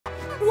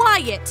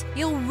Quiet!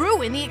 You'll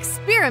ruin the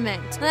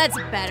experiment. That's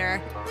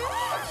better.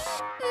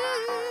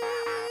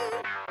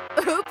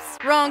 Oops,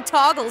 wrong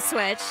toggle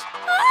switch.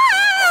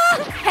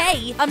 Ah!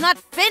 Hey, I'm not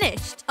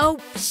finished. Oh,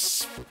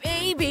 shh,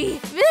 baby.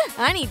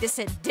 I need to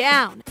sit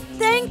down.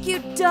 Thank you,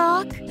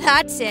 Doc.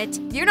 That's it.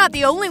 You're not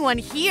the only one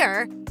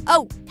here.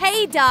 Oh,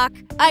 hey, Doc.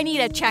 I need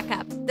a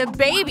checkup. The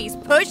baby's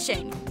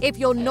pushing. If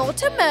you're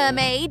not a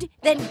mermaid,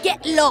 then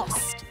get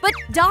lost. But,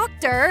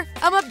 Doctor,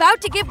 I'm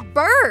about to give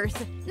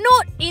birth.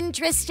 Not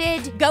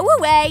interested. Go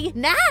away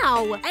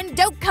now and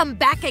don't come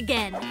back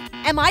again.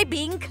 Am I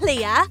being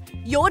clear?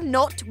 You're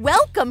not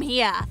welcome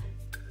here.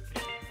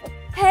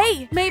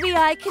 Hey, maybe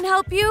I can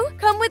help you?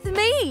 Come with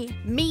me.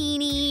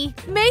 Meanie.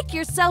 Make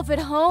yourself at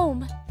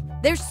home.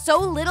 There's so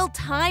little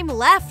time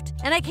left,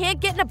 and I can't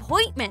get an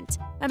appointment.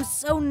 I'm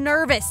so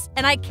nervous,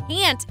 and I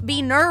can't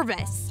be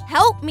nervous.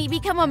 Help me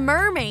become a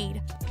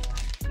mermaid.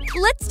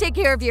 Let's take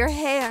care of your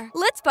hair.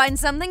 Let's find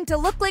something to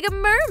look like a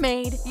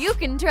mermaid. You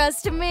can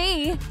trust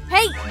me.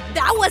 Hey,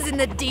 that wasn't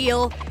the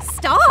deal.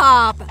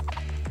 Stop.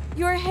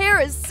 Your hair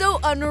is so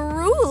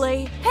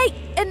unruly. Hey,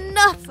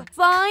 enough.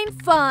 Fine,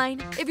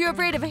 fine. If you're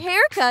afraid of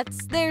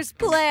haircuts, there's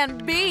plan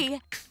B.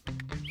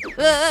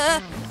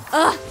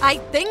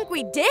 I think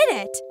we did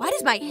it. Why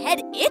does my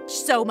head itch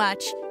so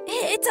much?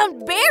 It's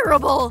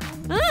unbearable.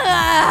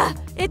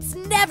 It's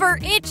never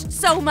itched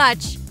so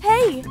much.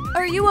 Hey,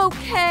 are you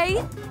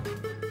okay?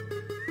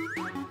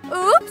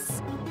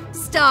 Oops.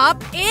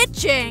 Stop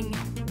itching.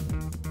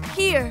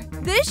 Here,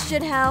 this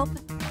should help.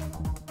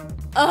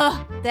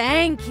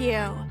 Thank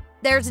you.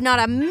 There's not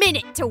a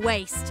minute to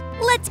waste.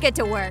 Let's get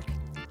to work.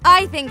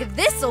 I think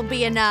this'll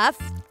be enough.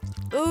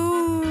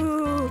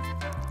 Ooh.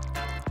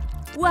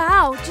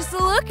 Wow, just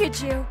look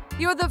at you.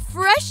 You're the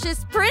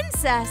freshest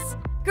princess.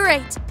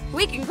 Great.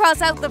 We can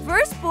cross out the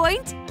first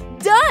point.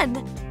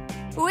 Done.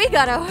 We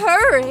gotta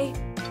hurry.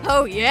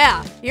 Oh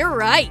yeah, you're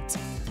right.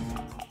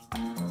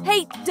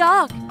 Hey,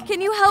 Doc,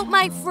 can you help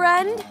my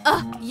friend?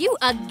 You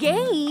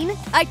again?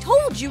 I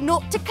told you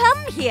not to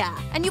come here,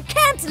 and you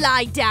can't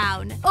lie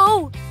down.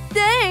 Oh,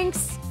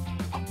 thanks.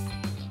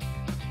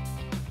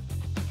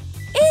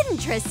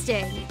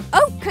 Interesting.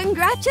 Oh,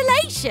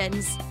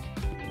 congratulations.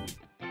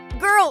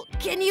 Girl,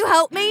 can you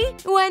help me?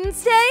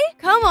 Wednesday?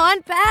 Come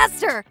on,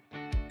 faster.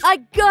 I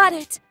got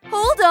it.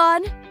 Hold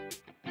on.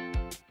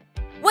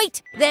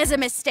 Wait, there's a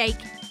mistake.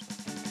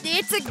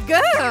 It's a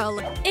girl!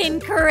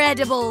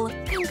 Incredible!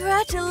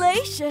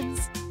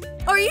 Congratulations!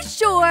 Are you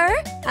sure?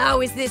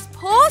 How is this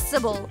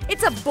possible?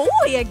 It's a boy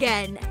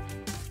again!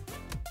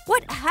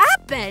 What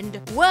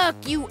happened?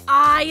 Work, you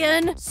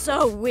iron!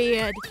 So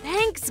weird.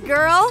 Thanks,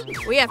 girl.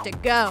 We have to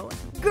go.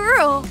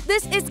 Girl,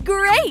 this is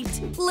great!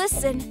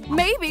 Listen,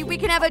 maybe we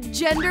can have a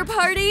gender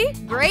party?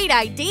 Great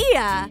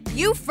idea!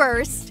 You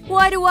first.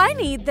 Why do I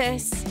need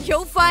this?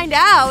 You'll find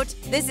out.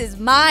 This is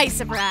my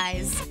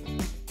surprise.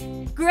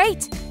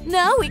 Great!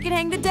 Now we can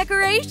hang the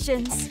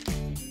decorations.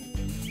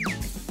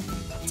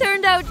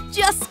 Turned out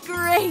just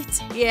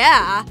great.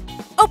 Yeah.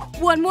 Oh,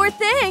 one more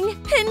thing.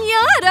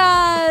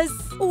 Piñatas!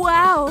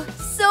 Wow,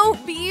 so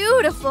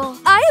beautiful.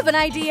 I have an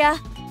idea.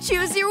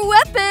 Choose your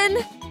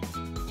weapon.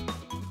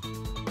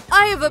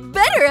 I have a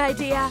better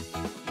idea.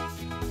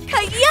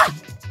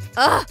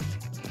 Kaya!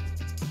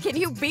 Can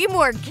you be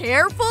more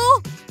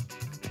careful?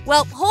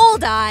 Well,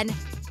 hold on.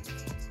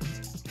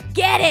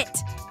 Get it!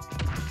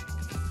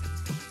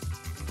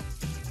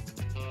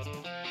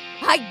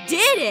 I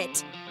did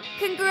it!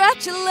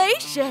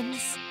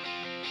 Congratulations!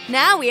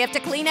 Now we have to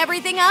clean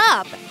everything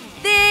up.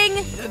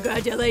 Ding!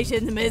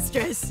 Congratulations,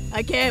 mistress.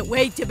 I can't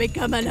wait to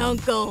become an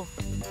uncle.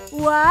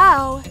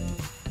 Wow.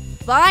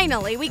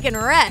 Finally, we can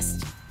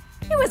rest.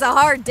 It was a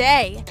hard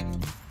day.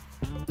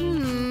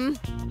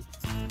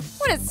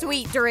 What a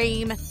sweet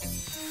dream.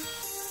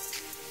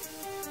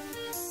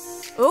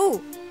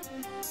 Ooh.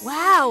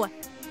 Wow.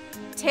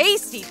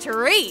 Tasty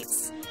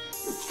treats.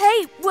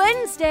 Hey,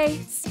 Wednesday,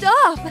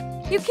 stop!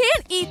 You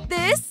can't eat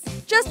this!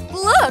 Just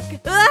look!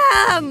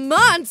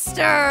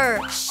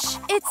 Monster! Shh,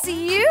 it's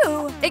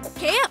you! It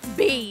can't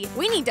be!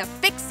 We need to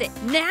fix it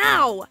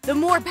now! The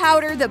more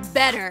powder, the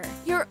better.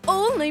 You're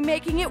only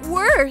making it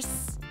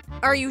worse.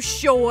 Are you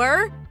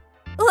sure?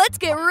 Let's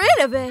get rid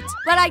of it!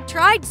 But I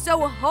tried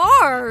so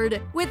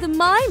hard! With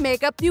my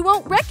makeup, you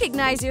won't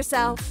recognize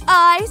yourself.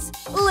 Eyes,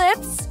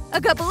 lips,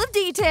 a couple of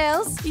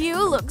details.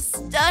 You look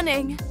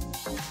stunning.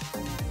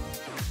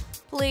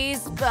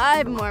 Please,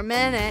 5 more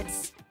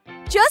minutes.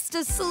 Just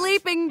a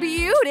sleeping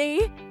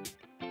beauty.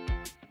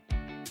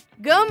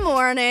 Good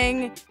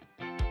morning.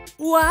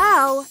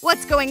 Wow,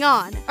 what's going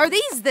on? Are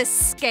these the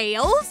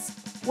scales?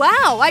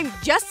 Wow, I'm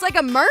just like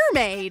a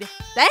mermaid.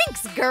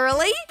 Thanks,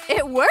 girly.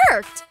 It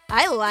worked.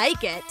 I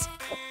like it.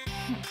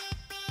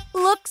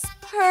 Looks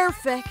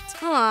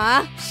perfect.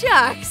 Aw,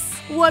 shucks.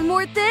 One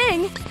more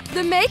thing.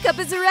 The makeup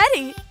is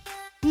ready.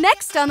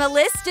 Next on the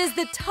list is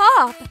the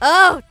top.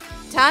 Oh,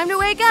 time to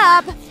wake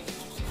up.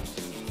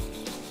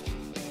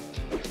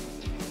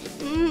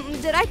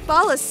 Did I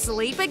fall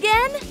asleep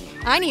again?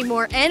 I need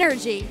more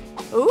energy.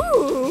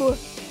 Ooh.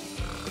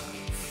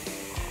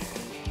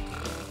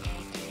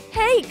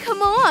 Hey,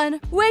 come on!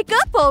 Wake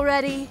up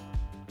already!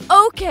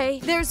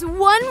 Okay, there's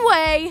one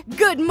way!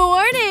 Good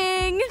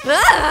morning!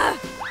 Ah!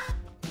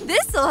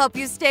 This'll help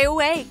you stay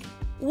awake.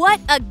 What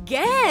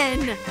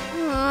again?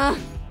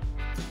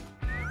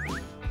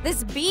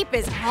 This beep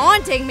is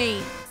haunting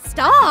me.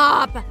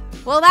 Stop!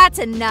 Well, that's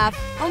enough.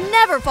 I'll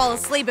never fall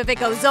asleep if it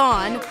goes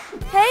on.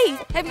 Hey,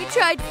 have you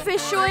tried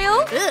fish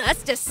oil? Ugh,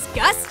 that's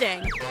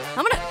disgusting.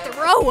 I'm gonna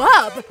throw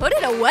up. Put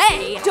it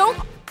away. Don't…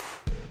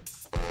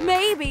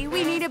 Maybe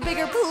we need a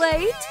bigger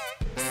plate?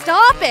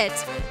 Stop it!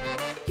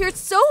 You're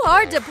so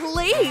hard to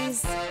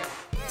please.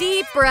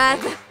 Deep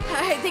breath.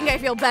 I think I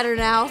feel better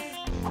now.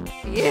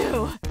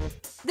 Phew.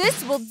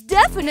 This will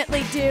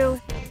definitely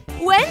do.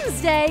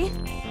 Wednesday.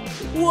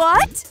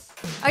 What?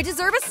 I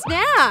deserve a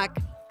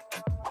snack.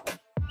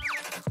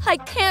 I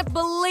can't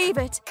believe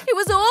it. It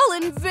was all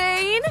in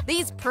vain.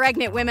 These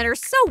pregnant women are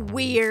so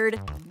weird.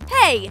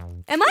 Hey,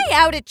 am I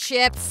out of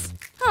chips?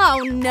 Oh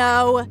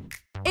no.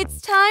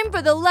 It's time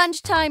for the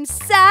lunchtime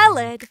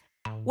salad.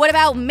 What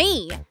about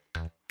me?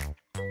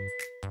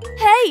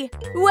 Hey,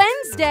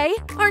 Wednesday,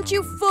 aren't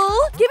you full?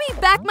 Give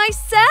me back my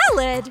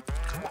salad.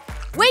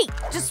 Wait,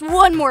 just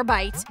one more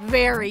bite.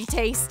 Very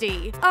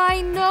tasty.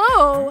 I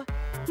know.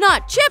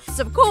 Not chips,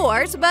 of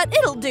course, but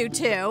it'll do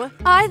too.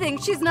 I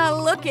think she's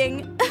not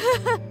looking.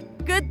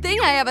 Good thing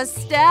I have a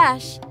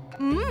stash.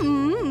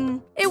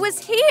 It was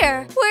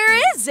here.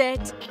 Where is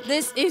it?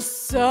 This is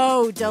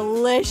so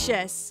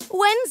delicious.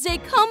 Wednesday,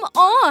 come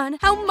on.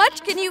 How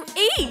much can you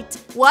eat?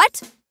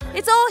 What?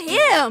 It's all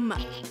him.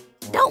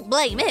 Don't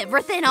blame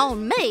everything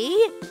on me.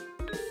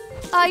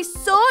 I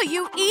saw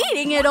you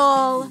eating it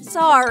all.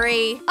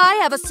 Sorry. I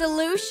have a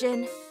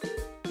solution.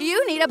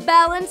 You need a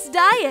balanced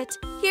diet.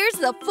 Here's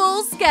the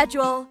full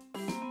schedule.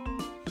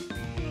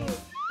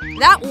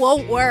 That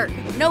won't work.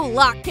 No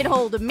lock can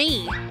hold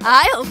me.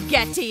 I'll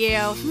get to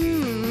you.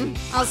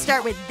 I'll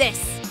start with this.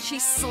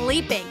 She's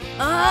sleeping.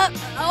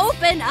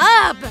 Open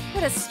up.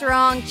 What a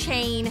strong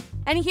chain.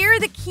 And here are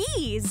the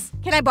keys.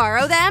 Can I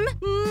borrow them?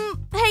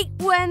 Hey,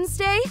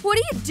 Wednesday, what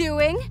are you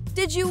doing?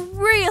 Did you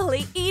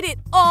really eat it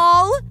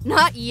all?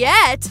 Not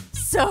yet.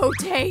 So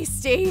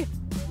tasty.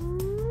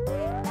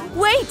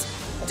 Wait,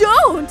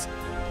 don't.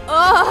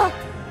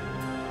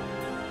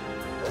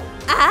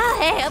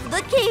 I have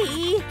the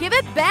key. Give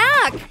it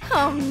back.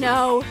 Oh,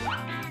 no.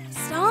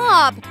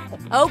 Stop.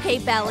 Okay,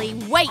 Belly,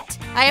 wait.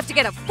 I have to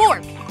get a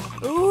fork.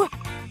 Ooh,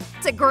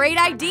 it's a great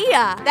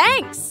idea.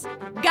 Thanks.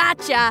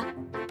 Gotcha.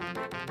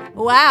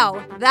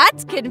 Wow,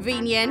 that's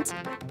convenient.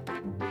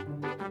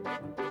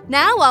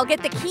 Now I'll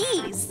get the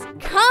keys.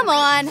 Come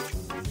on.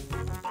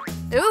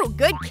 Ooh,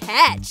 good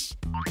catch.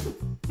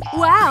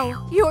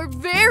 Wow, you're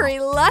very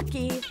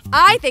lucky.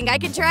 I think I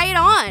can try it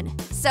on.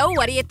 So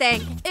what do you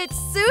think? It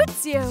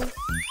suits you.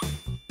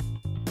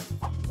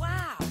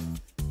 Wow.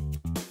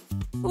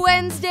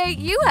 Wednesday,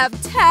 you have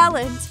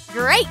talent.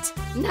 Great.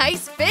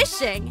 Nice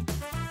fishing.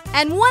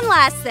 And one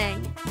last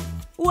thing.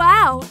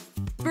 Wow.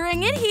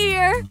 Bring it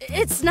here.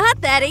 It's not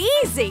that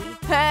easy.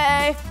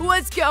 Hey,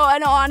 what's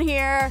going on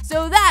here?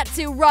 So that's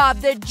who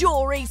robbed the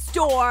jewelry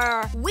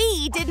store.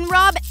 We didn't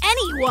rob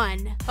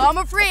anyone. I'm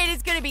afraid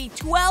it's gonna be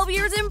 12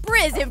 years in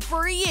prison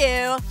for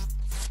you.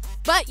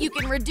 But you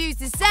can reduce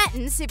the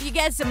sentence if you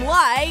get some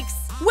likes.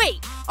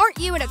 Wait, aren't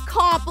you an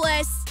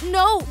accomplice?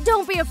 No,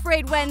 don't be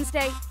afraid,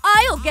 Wednesday.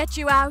 I'll get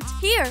you out.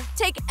 Here,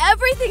 take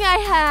everything I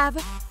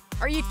have.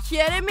 Are you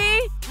kidding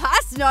me?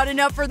 That's not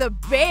enough for the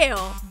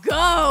bail.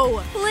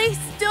 Go! Please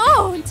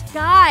don't!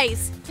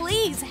 Guys,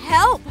 please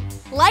help!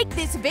 Like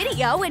this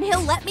video and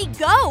he'll let me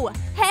go.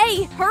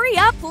 Hey, hurry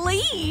up,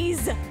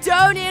 please!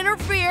 Don't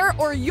interfere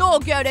or you'll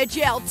go to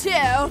jail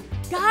too.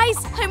 Guys,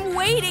 I'm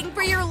waiting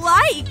for your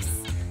likes.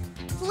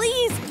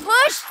 Please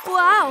push!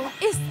 Wow,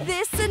 is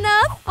this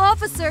enough?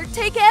 Officer,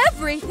 take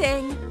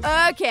everything.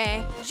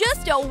 Okay,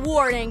 just a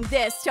warning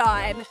this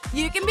time.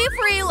 You can be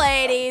free,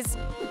 ladies.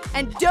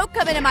 And don't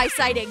come into my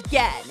sight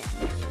again.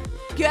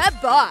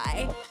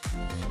 Goodbye.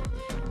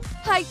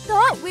 I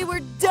thought we were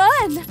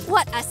done.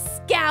 What a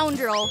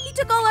scoundrel. He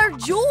took all our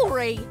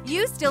jewelry.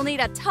 You still need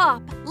a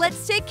top.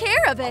 Let's take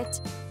care of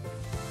it.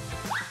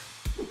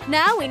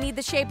 Now we need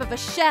the shape of a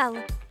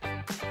shell.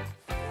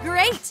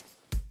 Great.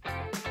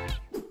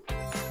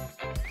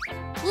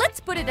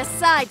 Let's put it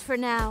aside for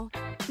now.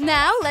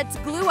 Now let's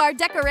glue our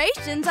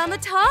decorations on the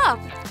top.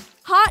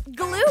 Hot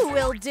glue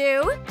will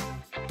do.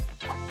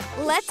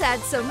 Let's add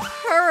some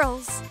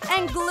pearls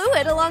and glue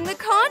it along the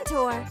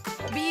contour.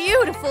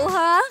 Beautiful,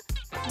 huh?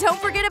 Don't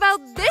forget about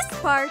this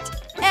part.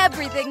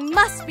 Everything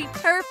must be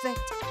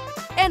perfect.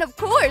 And of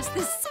course,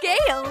 the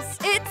scales.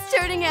 It's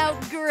turning out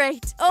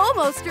great.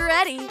 Almost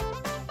ready.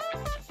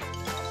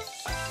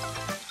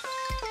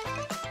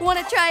 Want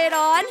to try it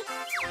on?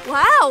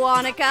 Wow,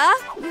 Annika,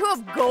 you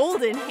have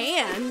golden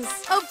hands.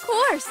 Of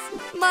course,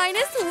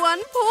 -1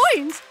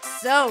 point.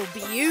 So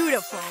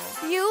beautiful.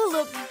 You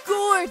look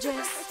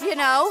gorgeous. You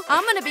know,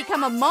 I'm gonna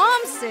become a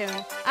mom soon.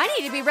 I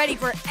need to be ready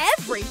for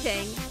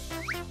everything.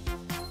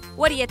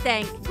 What do you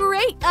think?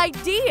 Great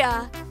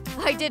idea.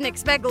 I didn't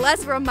expect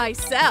less from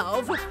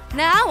myself.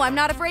 Now I'm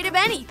not afraid of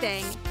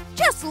anything.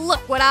 Just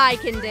look what I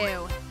can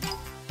do.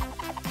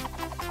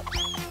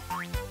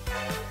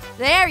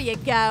 There you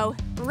go.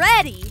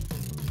 Ready.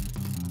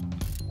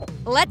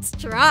 Let's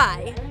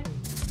try.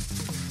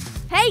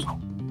 Hey,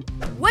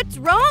 what's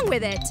wrong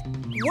with it?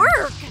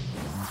 Work!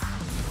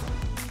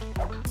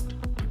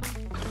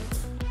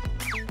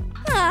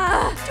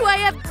 Do I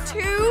have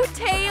 2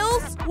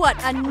 tails? What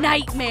a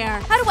nightmare!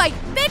 How do I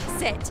fix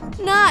it?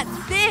 Not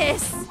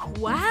this!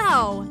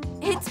 Wow,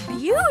 it's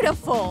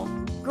beautiful!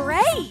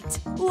 Great!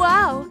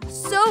 Wow,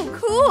 so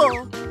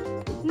cool!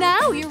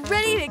 Now you're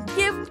ready to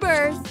give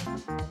birth.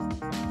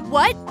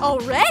 What?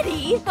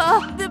 Already?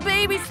 The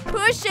baby's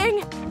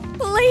pushing!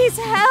 Please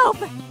help!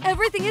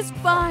 Everything is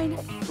fine.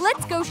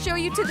 Let's go show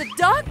you to the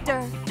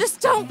doctor. Just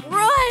don't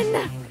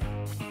run!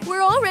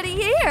 We're already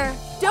here.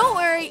 Don't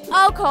worry,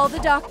 I'll call the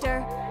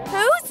doctor.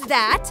 Who's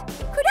that?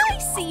 Could I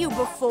see you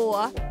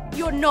before?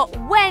 You're not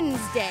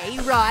Wednesday,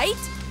 right?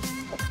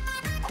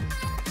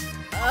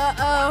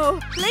 Uh-oh.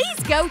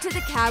 Please go to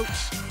the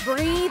couch.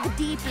 Breathe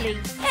deeply.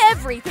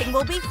 Everything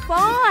will be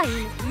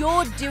fine.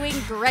 You're doing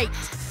great.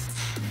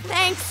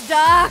 Thanks,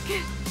 Doc.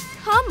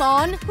 Come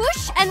on,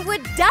 push and we're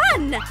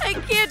done. I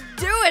can't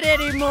do it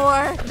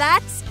anymore.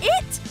 That's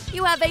it.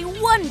 You have a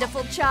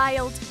wonderful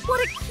child.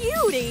 What a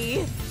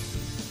cutie.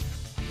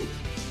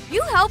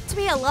 You helped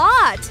me a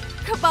lot.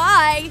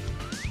 Goodbye.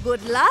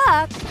 Good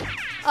luck.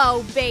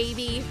 Oh,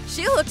 baby.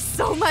 She looks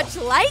so much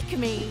like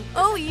me.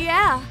 Oh,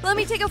 yeah. Let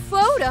me take a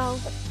photo.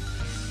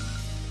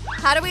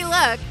 How do we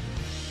look?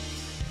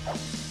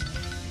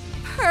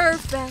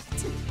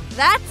 Perfect.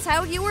 That's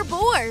how you were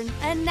born.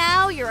 And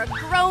now you're a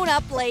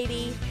grown-up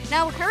lady.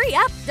 Now hurry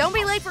up. Don't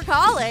be late for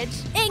college.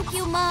 Thank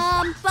you,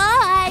 Mom.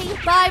 Bye.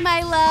 Bye,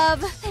 my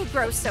love. They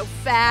grow so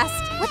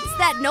fast. What's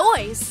that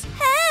noise?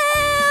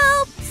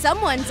 Help!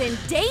 Someone's in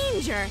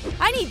danger.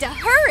 I need to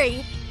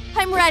hurry.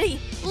 I'm ready.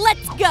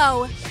 Let's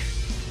go.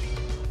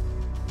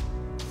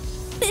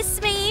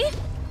 Miss me?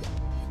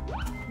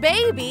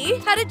 Baby,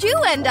 how did you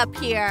end up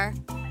here?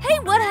 Hey,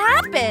 what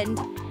happened?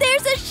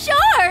 There's a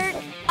shark!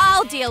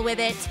 I'll deal with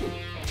it.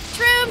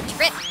 Troom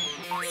trip.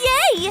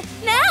 Yay!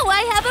 Now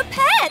I have a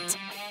pet!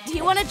 Do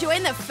you want to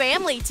join the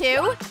family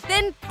too?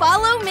 Then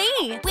follow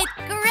me. With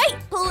great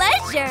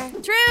pleasure.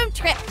 Troom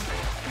trip.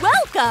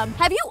 Welcome!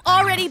 Have you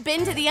already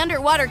been to the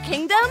underwater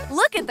kingdom?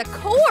 Look at the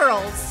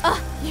corals.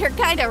 Ugh, you're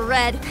kinda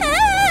red.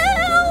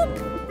 Help!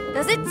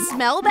 Does it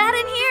smell bad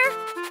in here?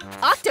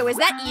 Octo, is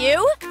that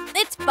you?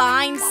 It's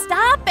fine,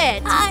 stop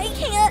it! I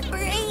can't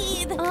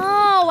breathe!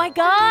 Oh, I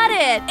got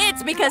it!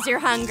 It's because you're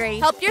hungry.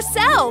 Help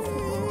yourself!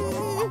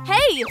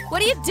 Hey,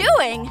 what are you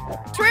doing?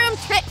 Troom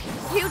trick,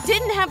 you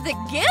didn't have the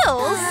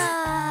gills!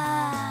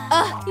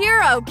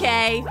 You're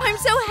okay. I'm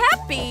so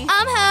happy.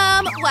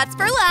 I'm home. What's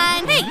for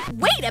lunch? Hey,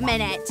 wait a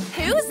minute.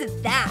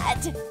 Who's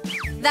that?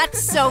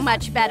 That's so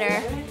much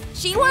better.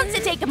 She wants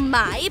to take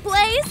my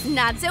place?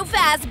 Not so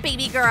fast,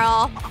 baby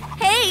girl.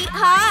 Hey,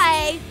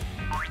 hi.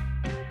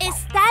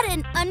 Is that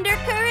an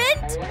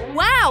undercurrent?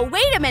 Wow,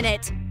 wait a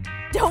minute.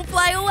 Don't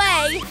fly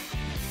away.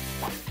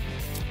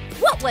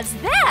 What was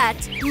that?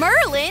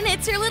 Merlin,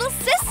 it's your little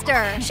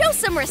sister. Show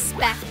some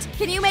respect.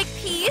 Can you make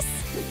peace?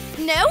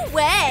 No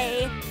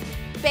way.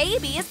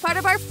 Baby is part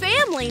of our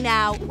family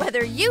now,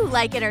 whether you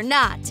like it or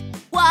not.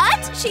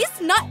 What?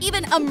 She's not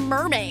even a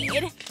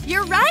mermaid.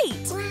 You're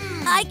right.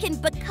 Wow. I can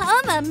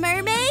become a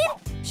mermaid?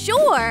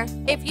 Sure,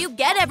 if you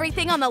get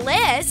everything on the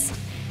list.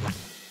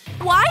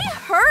 Why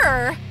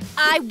her?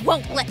 I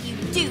won't let you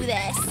do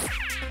this.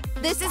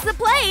 This is the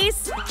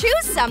place.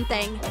 Choose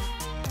something.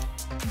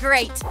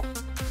 Great.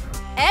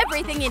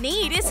 Everything you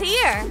need is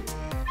here.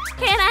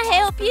 Can I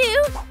help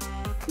you?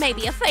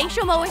 Maybe a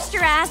facial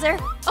moisturizer.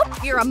 Oh,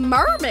 you're a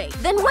mermaid.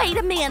 Then wait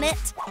a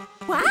minute.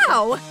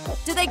 Wow.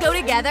 Do they go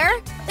together?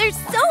 There's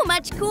so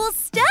much cool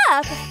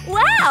stuff.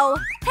 Wow.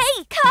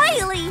 Hey,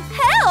 Kylie,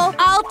 help.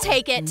 I'll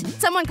take it.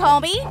 Someone call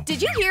me.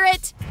 Did you hear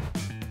it?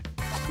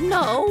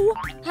 No.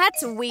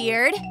 That's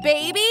weird.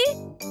 Baby?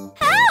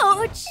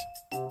 Ouch.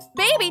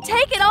 Baby,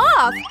 take it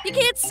off. You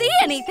can't see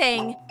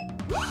anything.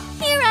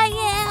 Here I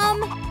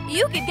am.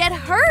 You could get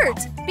hurt.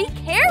 Be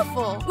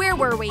careful. Where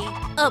were we?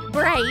 A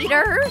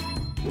braider?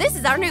 This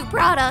is our new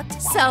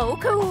product. So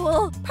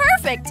cool.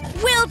 Perfect.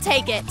 We'll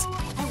take it.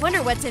 I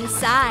wonder what's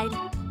inside.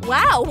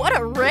 Wow, what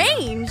a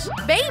range.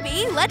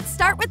 Baby, let's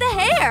start with the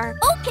hair.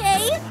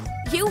 Okay.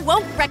 You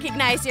won't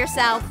recognize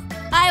yourself.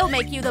 I'll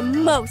make you the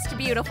most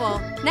beautiful.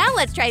 Now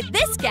let's try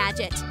this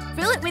gadget.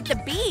 Fill it with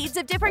the beads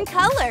of different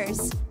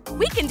colors.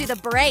 We can do the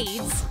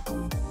braids.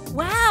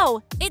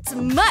 Wow, it's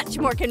much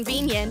more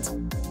convenient.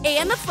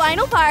 And the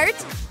final part.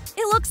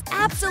 It looks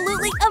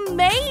absolutely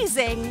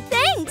amazing.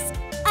 Thanks.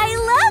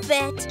 I love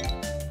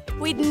it.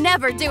 We'd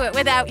never do it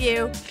without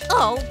you.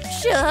 Oh,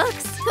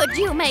 shucks. Could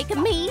you make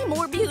me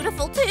more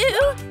beautiful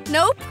too?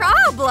 No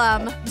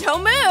problem.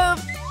 Don't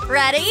move.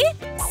 Ready?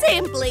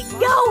 Simply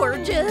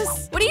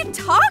gorgeous. What are you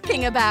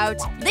talking about?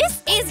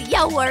 This is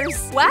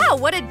yours. Wow,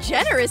 what a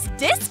generous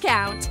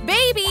discount.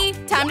 Baby,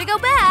 time to go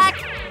back.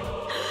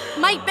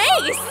 My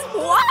base!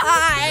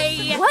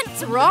 Why?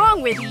 What's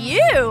wrong with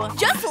you?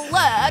 Just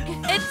look.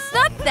 It's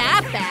not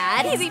that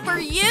bad. Easy for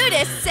you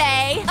to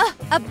say.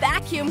 A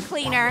vacuum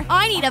cleaner.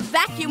 I need a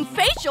vacuum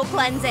facial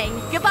cleansing.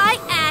 Goodbye,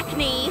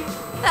 acne.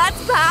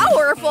 That's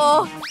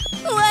powerful.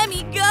 Let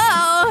me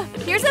go.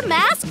 Here's a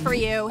mask for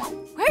you.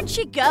 Where'd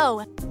she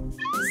go?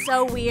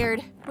 So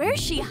weird.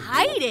 Where's she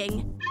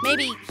hiding?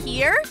 Maybe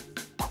here?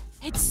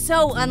 It's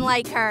so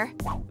unlike her.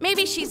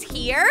 Maybe she's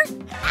here?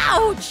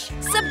 Ouch!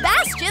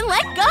 Sebastian,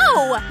 let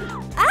go!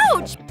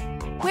 Ouch!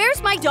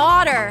 Where's my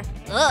daughter?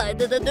 I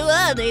didn't do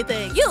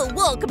anything. You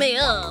woke me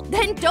up.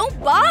 Then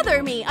don't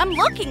bother me. I'm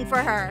looking for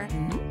her.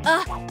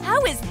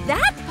 How is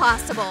that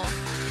possible?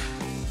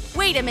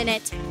 Wait a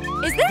minute.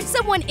 Is there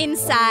someone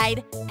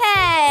inside?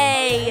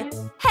 Hey!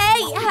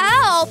 Hey,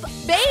 help!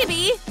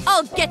 Baby!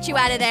 I'll get you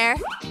out of there.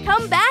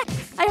 Come back.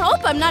 I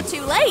hope I'm not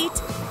too late.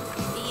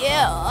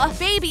 Ew.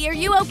 Baby, are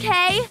you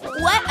okay?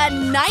 What a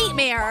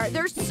nightmare!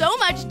 There's so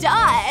much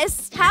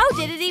dust! How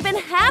did it even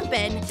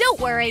happen? Don't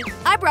worry,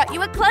 I brought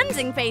you a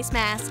cleansing face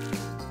mask.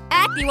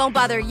 Acne won't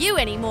bother you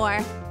anymore.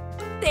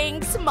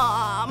 Thanks,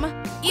 Mom.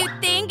 You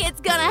think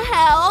it's gonna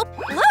help?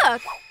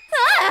 Look!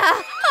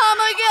 Ah! Oh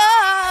my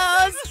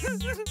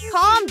gosh!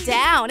 Calm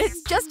down,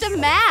 it's just a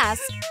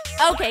mask.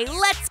 Okay,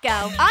 let's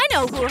go. I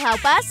know who'll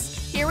help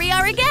us. Here we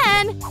are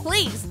again.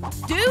 Please,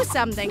 do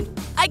something.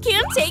 I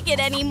can't take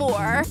it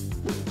anymore.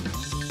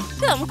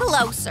 Come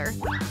closer.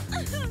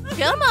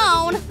 Come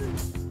on.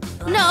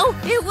 No,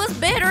 it was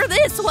better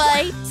this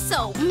way.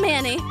 So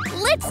many.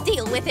 Let's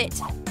deal with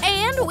it.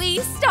 And we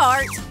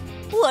start.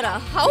 What a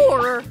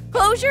horror.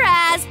 Close your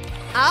eyes.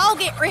 I'll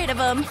get rid of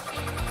them.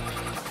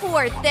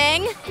 Poor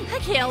thing. I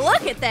can't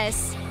look at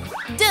this.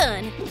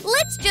 Done.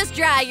 Let's just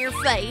dry your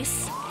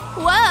face.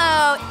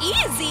 Whoa,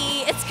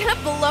 easy. It's gonna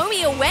blow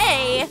me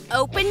away.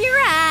 Open your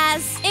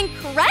eyes.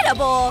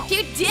 Incredible.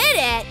 You did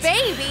it.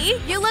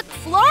 Baby, you look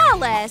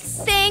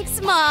flawless.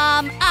 Thanks,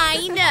 Mom.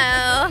 I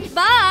know.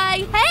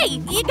 Bye. Hey,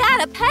 you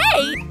gotta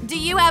pay. Do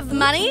you have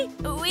money?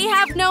 We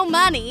have no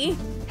money.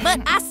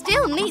 But I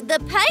still need the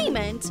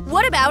payment.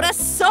 What about a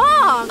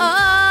song?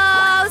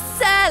 Oh,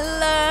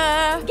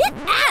 seller. Get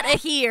out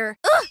of here.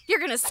 Ugh, you're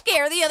gonna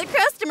scare the other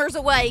customers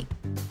away.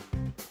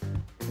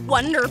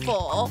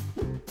 Wonderful.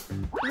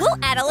 We'll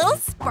add a little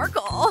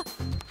sparkle.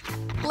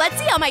 Let's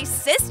see how my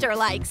sister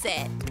likes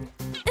it.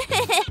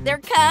 They're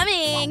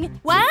coming.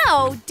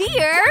 Wow,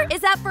 dear,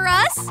 is that for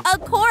us?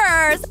 Of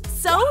course.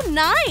 So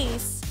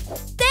nice.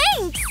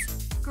 Thanks.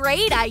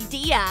 Great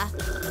idea.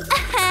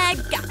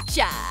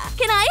 Gotcha.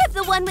 Can I have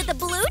the one with the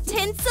blue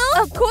tinsel?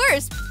 Of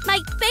course. My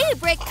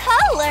favorite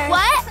color.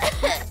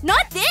 What?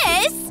 Not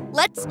this.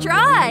 Let's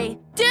try.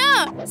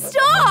 Duh,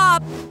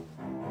 stop.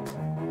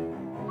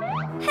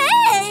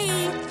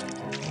 Hey.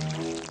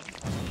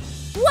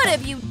 What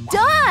have you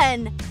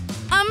done?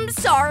 I'm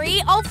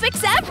sorry, I'll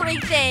fix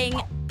everything.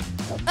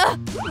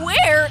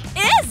 Where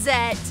is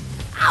it?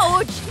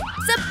 Ouch!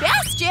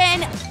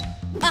 Sebastian!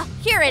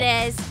 Here it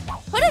is.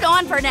 Put it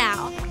on for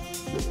now.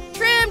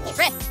 Trim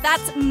trick,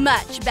 that's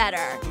much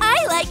better.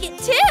 I like it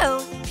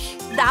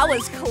too. That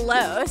was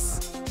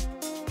close.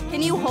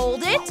 Can you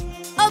hold it?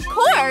 Of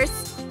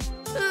course.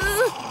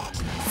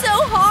 So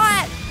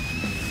hot.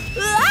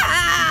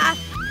 Ah!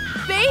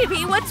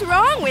 Baby, what's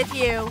wrong with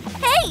you?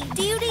 Hey,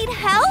 do you need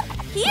help?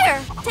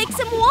 Here, take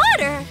some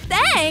water.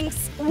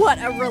 Thanks. What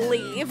a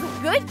relief.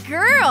 Good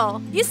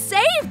girl. You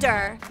saved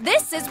her.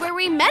 This is where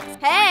we met.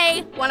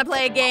 Hey, wanna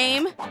play a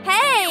game?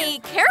 Hey,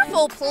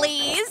 careful,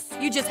 please.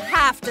 You just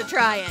have to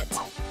try it.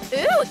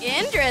 Ooh,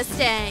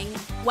 interesting.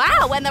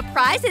 Wow, and the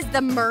prize is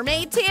the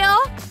mermaid tail?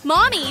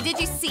 Mommy, did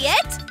you see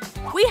it?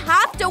 We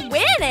have to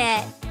win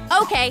it.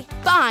 Okay,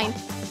 fine.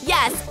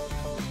 Yes,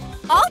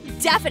 I'll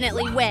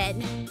definitely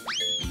win.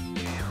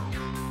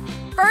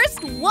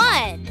 First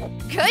one.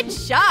 Good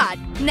shot.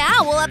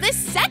 Now we'll have the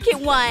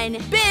second one.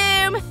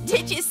 Boom.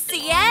 Did you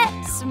see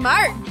it?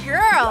 Smart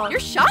girl. Your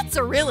shots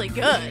are really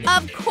good.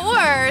 Of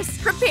course.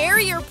 Prepare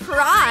your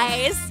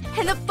prize.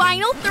 And the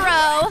final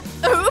throw.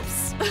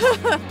 Oops.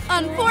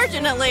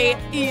 Unfortunately,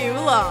 you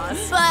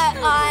lost.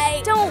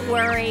 But Don't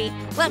worry.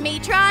 Let me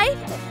try.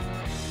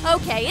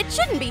 Okay, it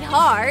shouldn't be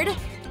hard.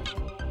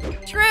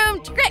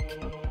 Troom trick.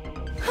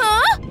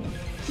 Huh?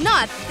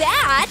 Not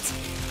that.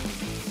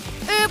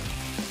 Oops.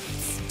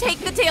 Take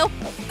the tail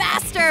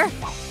faster.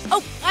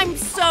 Oh, I'm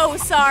so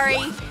sorry.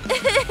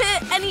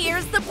 And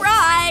here's the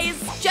prize.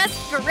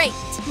 Just great.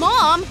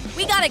 Mom,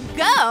 we gotta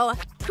go.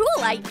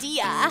 Cool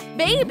idea.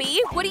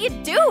 Baby, what are you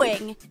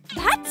doing?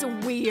 That's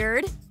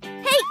weird.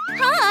 Hey,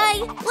 hi.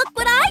 Look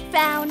what I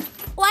found.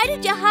 Why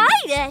did you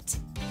hide it?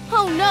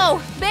 Oh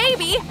no,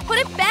 baby, put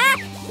it back.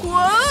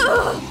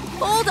 Whoa.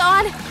 Hold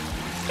on.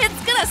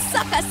 It's gonna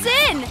suck us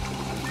in.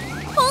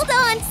 Hold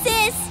on,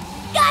 sis.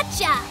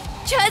 Gotcha.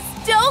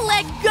 Just don't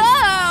let go!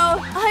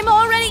 I'm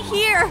already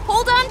here!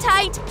 Hold on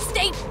tight!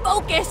 Stay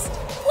focused!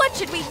 What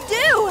should we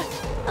do?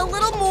 A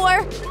little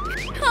more.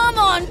 Come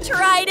on,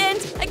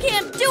 Trident! I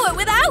can't do it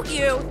without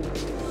you!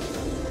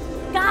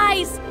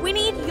 Guys, we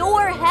need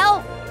your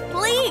help!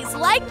 please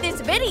like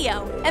this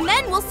video, and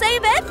then we'll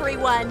save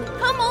everyone.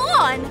 Come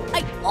on.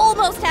 I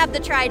almost have the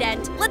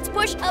trident. Let's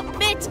push a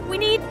bit. We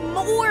need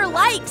more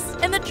likes,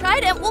 and the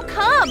trident will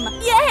come.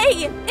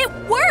 Yay! It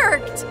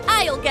worked.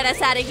 I'll get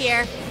us out of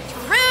here.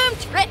 Room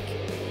trick.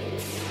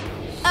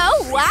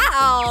 Oh,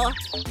 wow.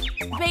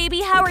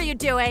 Baby, how are you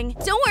doing?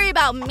 Don't worry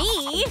about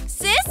me.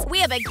 Sis, we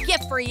have a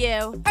gift for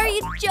you. Are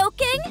you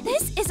joking?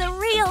 This is a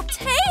real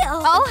tail.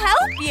 I'll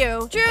help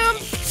you.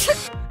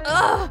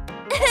 Ugh.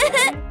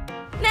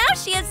 Now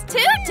she has 2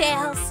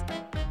 tails.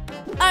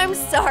 I'm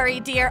sorry,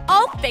 dear.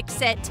 I'll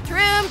fix it.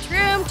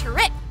 Troom,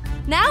 trick.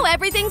 Now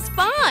everything's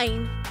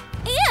fine.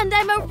 And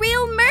I'm a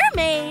real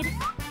mermaid.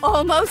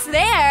 Almost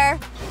there.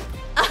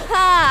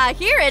 Aha,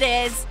 here it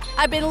is.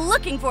 I've been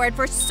looking for it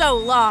for so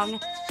long.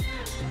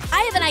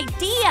 I have an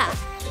idea.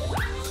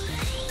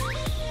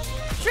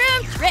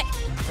 Troom trick.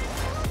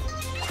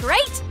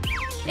 Great.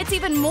 It's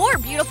even more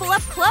beautiful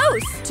up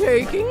close.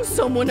 Taking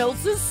someone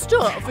else's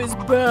stuff is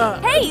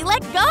bad. Hey,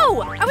 let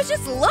go. I was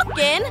just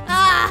looking.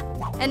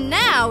 And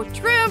now,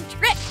 Troom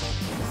trick.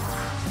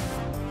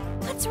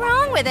 What's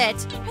wrong with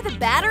it? Are the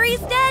batteries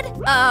dead?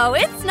 Oh,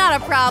 it's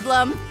not a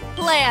problem.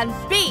 Plan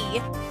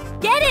B.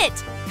 Get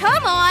it.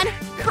 Come on.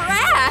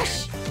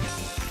 Crash.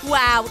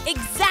 Wow,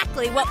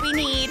 exactly what we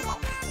need.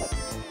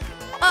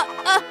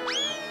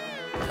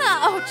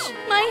 Ouch,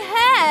 my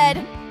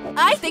head.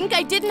 I think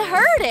I didn't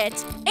hurt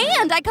it.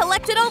 And I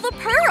collected all the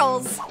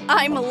pearls.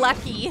 I'm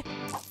lucky.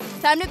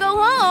 Time to go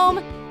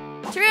home.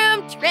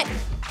 Troom trick.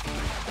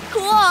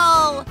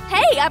 Cool.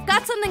 Hey, I've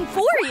got something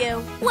for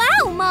you.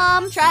 Wow,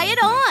 Mom. Try it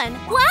on.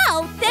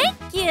 Wow, thank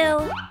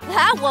you.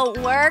 That won't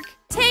work.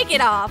 Take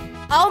it off.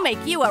 I'll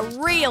make you a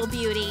real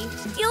beauty.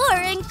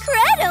 You're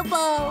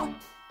incredible.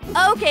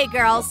 Okay,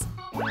 girls.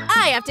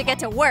 I have to get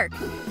to work.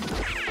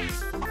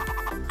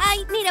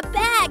 I need a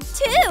bag,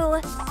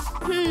 too.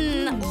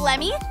 Let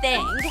me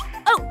think.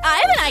 Oh,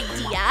 I have an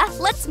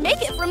idea. Let's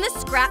make it from the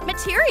scrap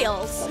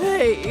materials.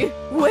 Hey,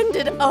 when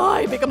did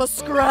I become a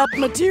scrap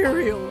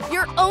material?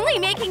 You're only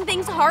making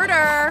things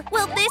harder.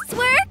 Will this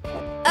work?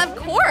 Of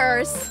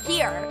course.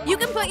 Here, you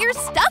can put your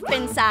stuff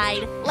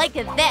inside, like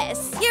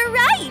this. You're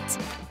right.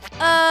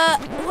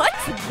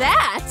 What's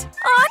that?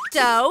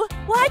 Octo,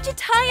 why'd you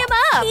tie him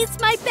up? He's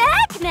my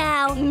bag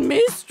now.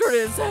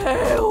 Mistress,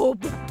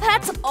 help!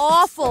 That's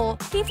awful.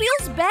 He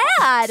feels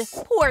bad.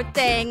 Poor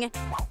thing.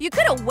 You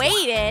could have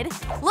waited.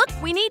 Look,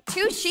 we need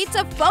 2 sheets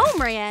of foam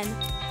rayon.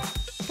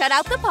 Cut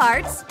out the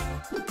parts.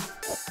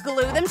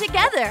 Glue them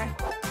together.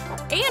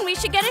 And we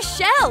should get a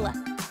shell.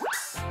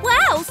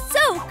 Wow,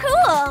 so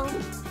cool.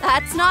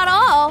 That's not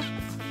all.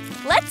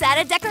 Let's add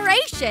a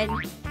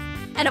decoration.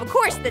 And of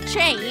course the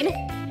chain.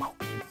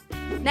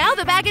 Now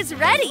the bag is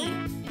ready.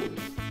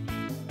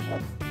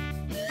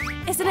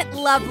 Isn't it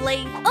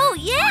lovely? Oh,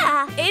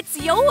 yeah! It's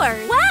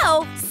yours.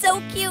 Wow,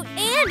 so cute,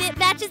 and it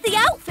matches the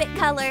outfit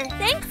color.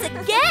 Thanks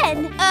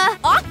again.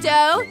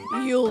 Octo?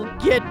 You'll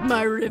get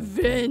my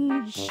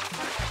revenge.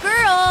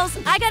 Girls,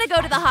 I gotta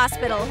go to the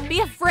hospital.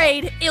 Be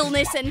afraid,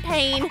 illness and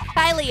pain.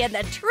 Kylie and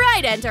the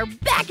Trident are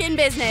back in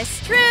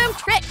business. Troom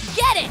trick,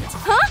 get it!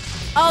 Huh?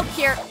 I'll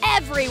cure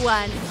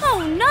everyone.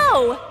 Oh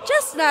no,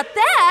 just not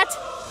that.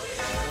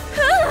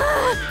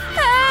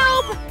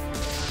 Help!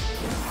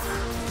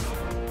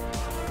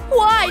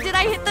 Why did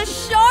I hit the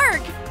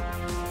shark?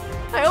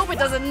 I hope it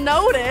doesn't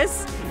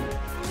notice.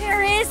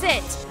 Where is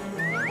it?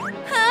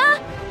 Huh?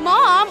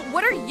 Mom,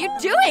 what are you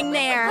doing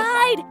there?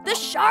 Hide! The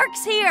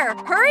shark's here!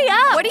 Hurry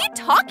up! What are you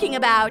talking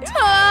about?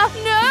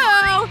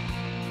 No!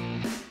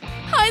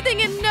 I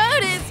think it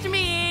noticed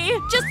me!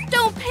 Just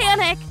don't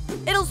panic!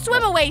 It'll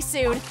swim away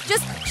soon.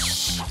 Just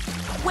shh!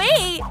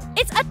 Wait!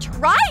 It's a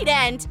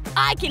trident!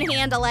 I can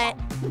handle it.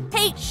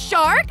 Hey,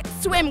 shark!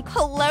 Swim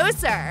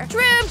closer!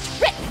 Troom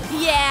trick!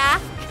 Yeah!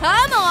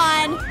 Come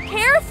on!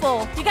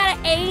 Careful! You gotta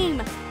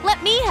aim!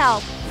 Let me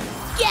help!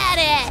 Get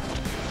it!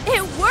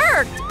 It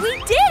worked! We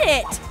did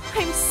it!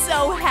 I'm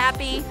so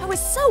happy. I was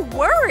so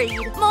worried.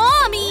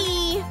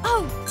 Mommy!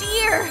 Oh,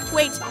 dear.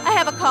 Wait, I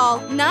have a call.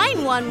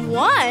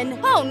 911?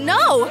 Oh,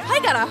 no. I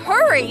gotta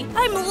hurry.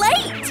 I'm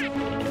late.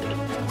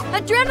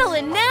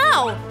 Adrenaline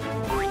now.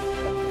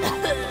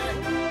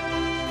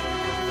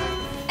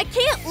 I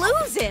can't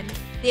lose him.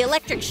 The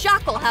electric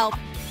shock will help.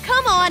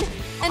 Come on.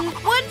 And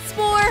once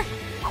more.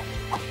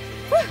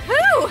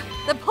 Woohoo!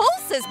 The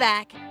pulse is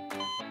back.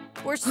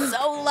 We're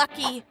so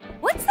lucky.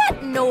 What's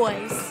that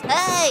noise?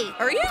 Hey,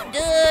 are you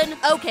done?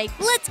 Okay,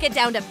 let's get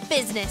down to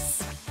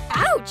business.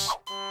 Ouch!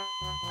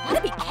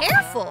 Gotta be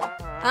careful.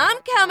 I'm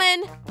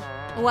coming.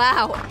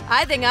 Wow,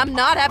 I think I'm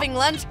not having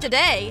lunch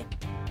today.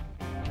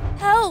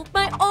 Help,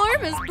 my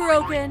arm is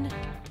broken.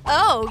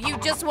 Oh, you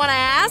just want to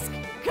ask?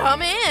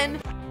 Come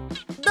in.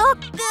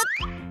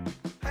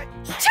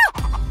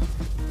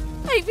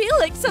 I feel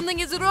like something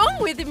is wrong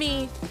with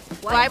me.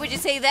 Why would you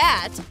say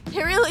that?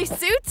 It really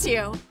suits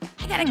you.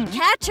 I gotta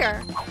catch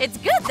her. It's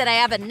good that I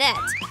have a net.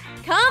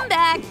 Come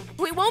back.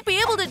 We won't be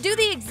able to do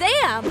the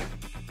exam.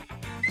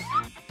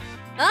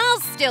 I'll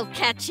still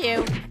catch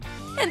you.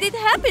 And it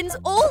happens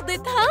all the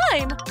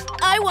time.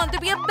 I want to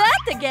be a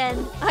bat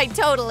again. I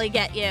totally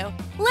get you.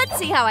 Let's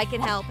see how I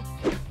can help.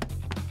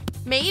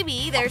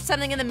 Maybe there's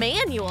something in the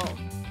manual.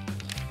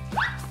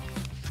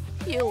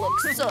 You look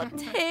so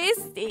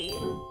tasty.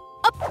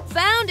 Oh,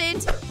 found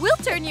it. We'll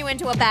turn you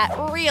into a bat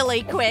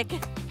really quick.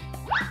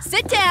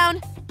 Sit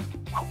down.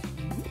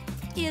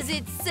 Is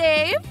it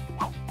safe?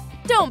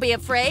 Don't be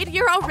afraid.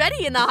 You're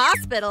already in the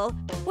hospital.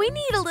 We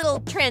need a little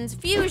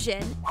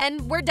transfusion,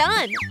 and we're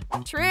done.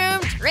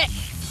 Troom trick.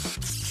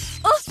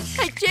 Oh,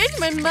 I changed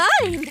my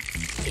mind.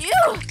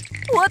 Ew,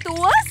 what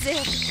was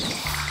it?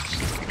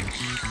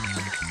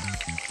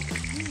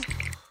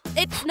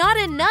 It's not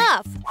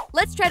enough.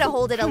 Let's try to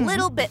hold it a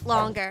little bit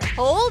longer.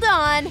 Hold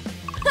on.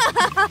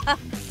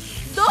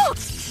 Oh,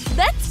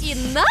 that's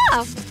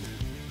enough.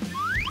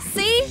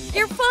 See?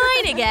 You're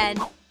fine again.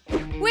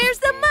 Where's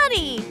the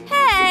money?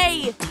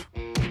 Hey!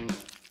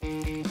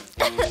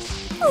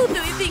 Who do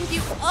you think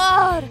you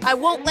are? I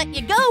won't let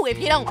you go if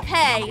you don't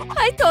pay.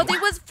 I thought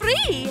it was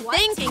free. What?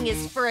 Thinking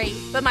is free,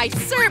 but my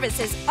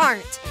services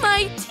aren't.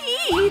 My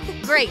teeth.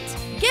 Great.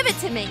 Give it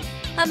to me.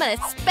 I'm gonna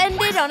spend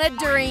it on a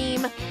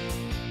dream.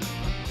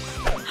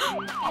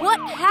 What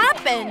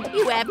happened?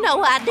 You have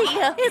no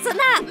idea. It's a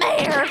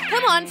nightmare.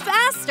 Come on,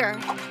 faster.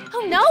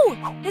 Oh no!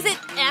 Is it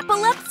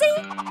epilepsy?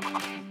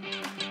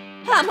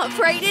 I'm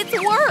afraid it's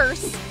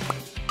worse.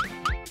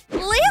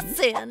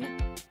 Listen!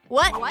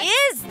 What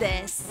is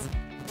this?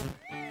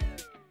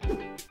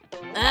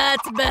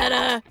 That's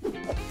better.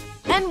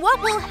 And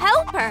what will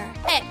help her?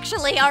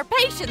 Actually, our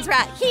patient's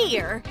right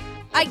here.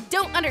 I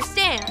don't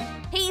understand.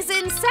 He's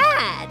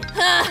inside.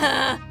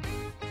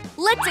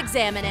 Let's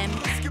examine him.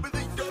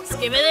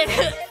 Skip it.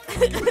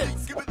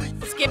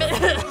 Skip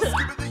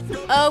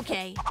it.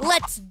 Okay,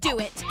 let's do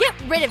it. Get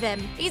rid of him.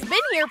 He's been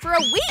here for a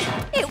week.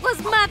 It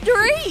was my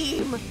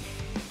dream.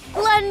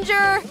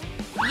 Plunger.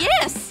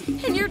 Yes,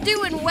 and you're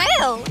doing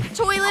well.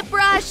 Toilet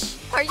brush.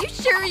 Are you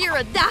sure you're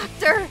a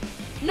doctor?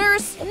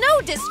 Nurse,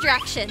 no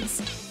distractions.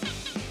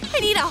 I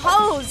need a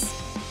hose.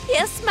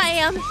 Yes,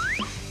 ma'am.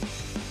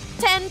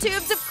 10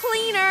 tubes of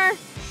cleaner.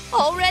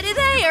 Already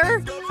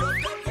there.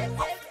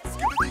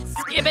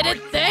 Skip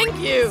it, thank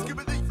you.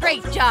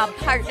 Great job,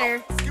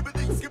 partner.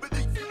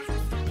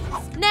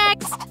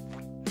 Next.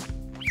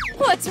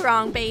 What's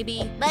wrong,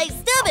 baby? My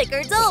stomach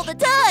hurts all the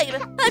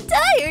time. I'm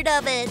tired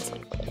of it.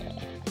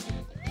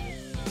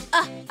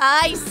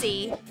 I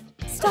see.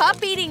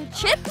 Stop eating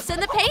chips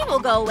and the pain will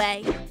go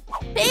away.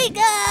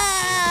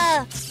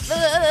 Pika!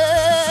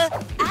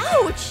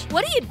 Ouch!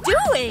 What are you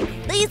doing?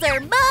 These are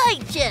my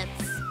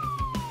chips.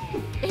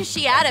 Is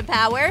she out of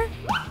power?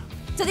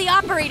 To the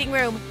operating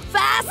room!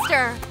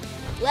 Faster!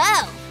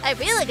 Wow, I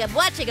feel like I'm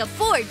watching a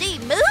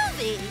 4D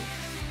movie.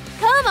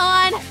 Come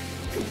on!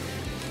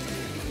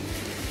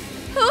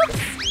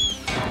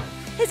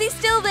 Oops! Is he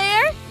still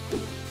there?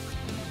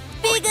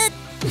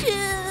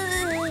 Pikachu!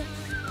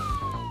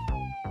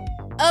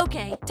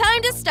 Okay,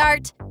 time to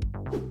start.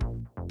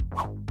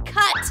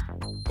 Cut!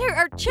 There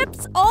are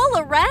chips all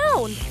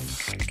around.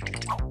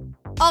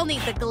 I'll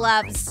need the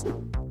gloves.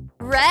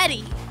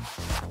 Ready.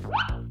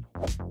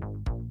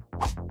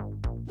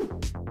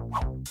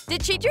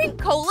 Did she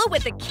drink cola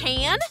with a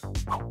can?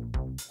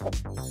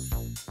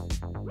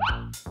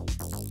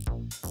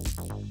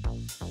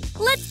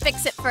 Let's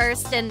fix it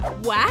first and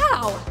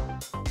wow!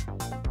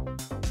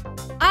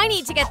 I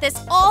need to get this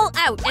all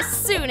out as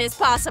soon as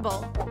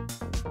possible.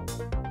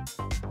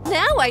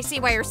 Now I see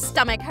why her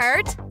stomach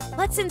hurt.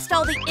 Let's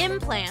install the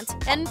implant,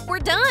 and we're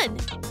done.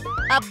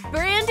 A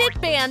branded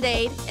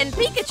Band-Aid, and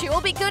Pikachu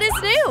will be good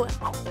as new.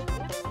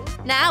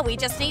 Now we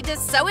just need to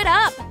sew it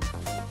up.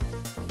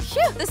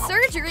 Phew, the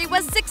surgery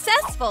was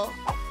successful.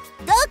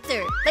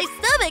 Doctor, my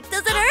stomach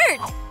doesn't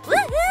hurt.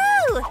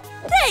 Woohoo!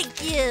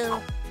 Thank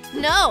you.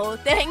 No,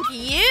 thank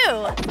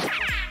you.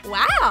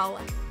 Wow.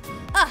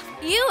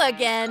 You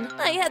again.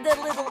 I had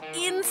that little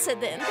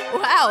incident.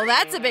 Wow,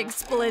 that's a big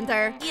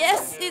splinter.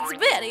 Yes, it's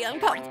very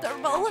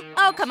uncomfortable.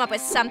 I'll come up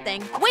with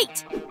something.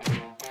 Wait!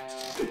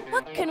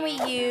 What can we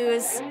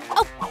use?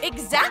 Oh,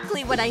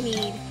 exactly what I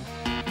need.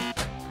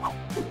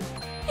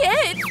 Yeah,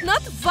 it's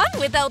not fun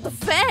without the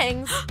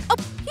fangs. Oh,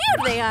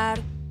 here they are.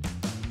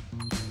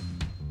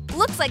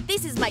 Looks like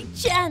this is my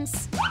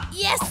chance.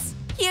 Yes!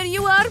 Here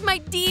you are, my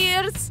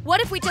dears.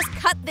 What if we just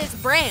cut this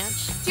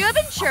branch? Do you have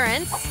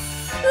insurance?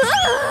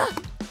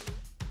 Ugh!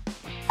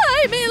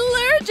 I'm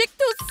allergic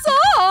to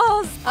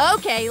saws!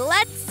 Okay,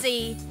 let's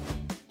see.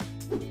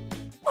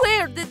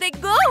 Where did they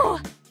go?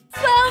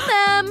 Found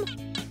them!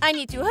 I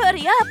need to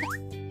hurry up.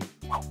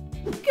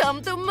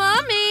 Come to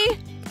mommy!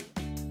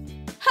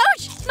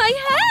 Ouch! My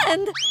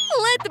hand!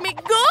 Let me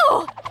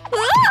go!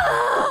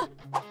 Ah!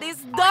 This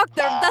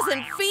doctor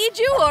doesn't feed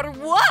you or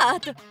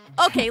what?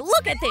 Okay,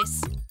 look at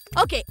this.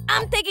 Okay,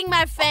 I'm taking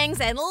my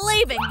fangs and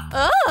leaving.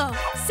 Oh,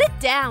 sit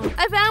down.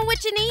 I found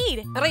what you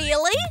need.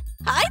 Really?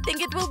 I think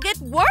it will get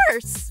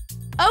worse.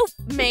 Oh,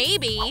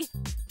 maybe.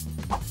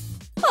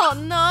 Oh,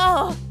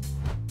 no.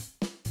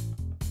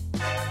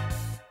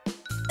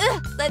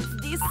 Ugh, that's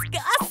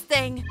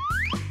disgusting.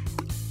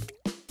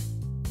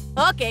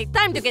 Okay,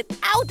 time to get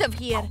out of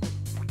here.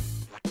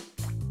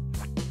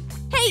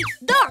 Hey,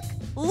 Doc,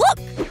 look!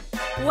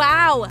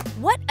 Wow,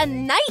 what a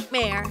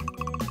nightmare!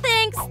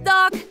 Thanks,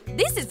 Doc.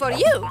 This is for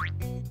you.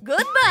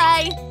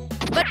 Goodbye.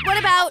 But what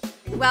about,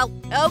 well,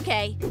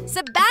 okay,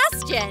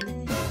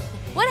 Sebastian?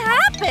 What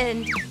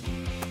happened?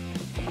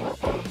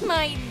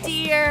 My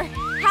dear,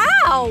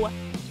 how?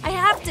 I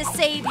have to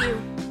save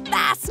you.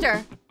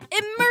 Faster!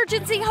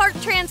 Emergency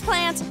heart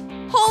transplant!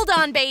 Hold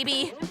on,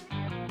 baby.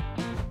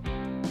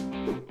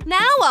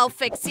 Now I'll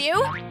fix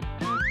you.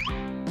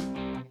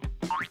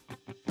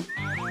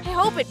 I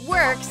hope it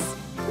works.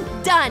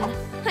 Done.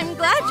 I'm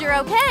glad you're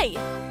okay.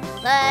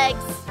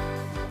 Thanks.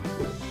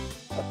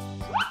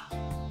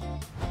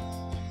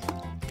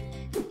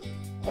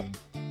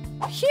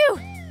 Phew.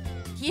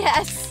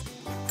 Yes.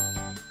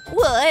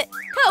 What?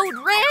 Code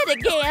red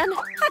again.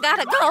 I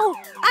gotta go.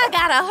 I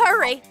gotta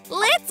hurry.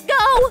 Let's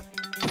go.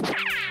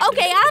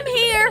 Okay, I'm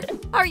here.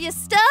 Are you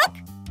stuck?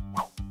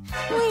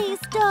 Please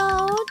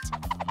don't.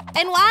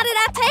 And why did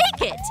I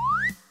take it?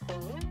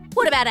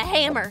 What about a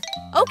hammer?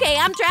 Okay,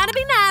 I'm trying to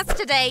be nice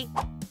today.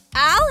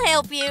 I'll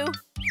help you.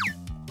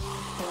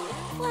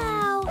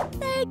 Wow,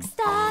 thanks,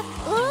 Doc.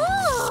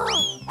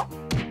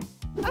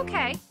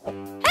 Okay.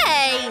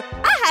 Hey,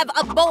 I have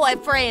a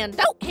boyfriend.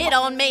 Don't hit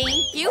on me.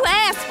 You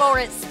asked for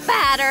it,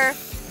 Spider.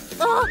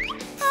 Oh,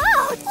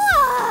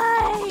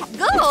 why?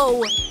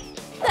 Go.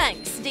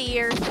 Thanks,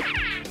 dear.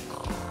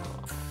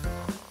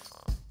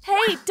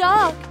 Hey,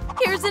 Doc,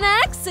 here's an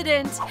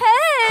accident.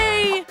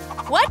 Hey!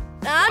 What?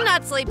 I'm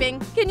not sleeping.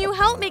 Can you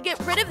help me get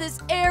rid of this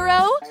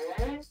arrow?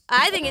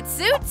 I think it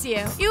suits you.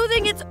 You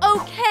think it's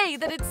okay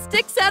that it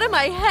sticks out of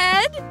my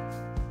head?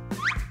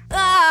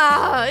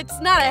 Ah, it's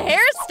not a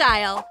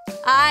hairstyle.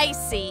 I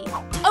see.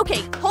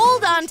 Okay,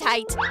 hold on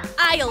tight.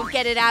 I'll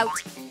get it out.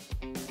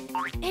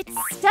 It's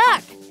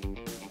stuck.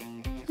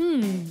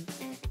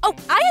 Oh,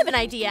 I have an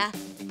idea.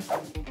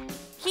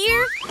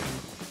 Here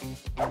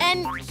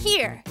and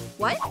here.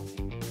 What?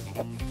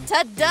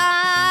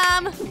 Ta-da!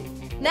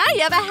 Now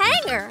you have a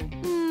hanger.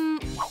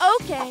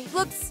 Okay,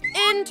 looks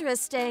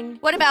interesting.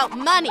 What about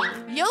money?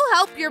 You'll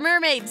help your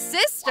mermaid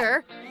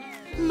sister.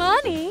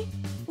 Money?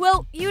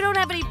 Well, you don't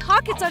have any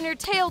pockets on your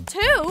tail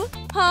too,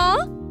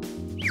 huh?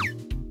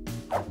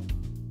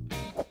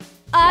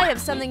 I have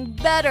something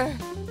better.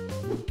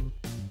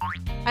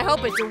 I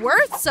hope it's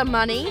worth some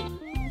money.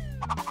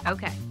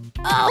 Okay.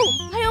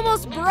 Oh, I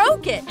almost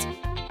broke it.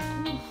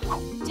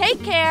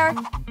 Take care.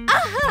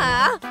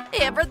 Aha!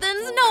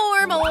 Everything's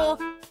normal.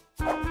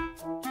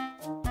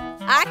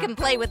 I can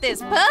play with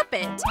this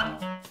puppet.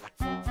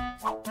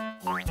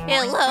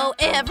 Hello,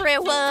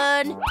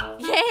 everyone.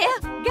 Yeah,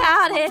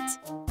 got it.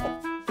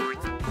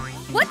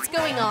 What's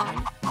going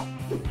on?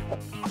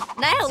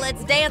 Now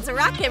let's dance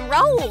rock and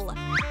roll.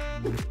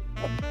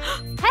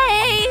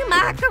 Hey,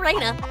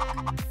 Macarena.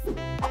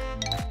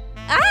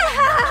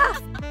 Ah!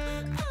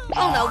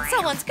 Oh no,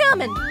 someone's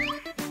coming.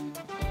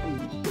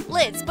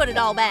 Let's put it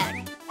all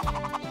back.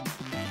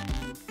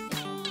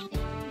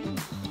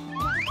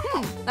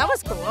 That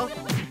was cool.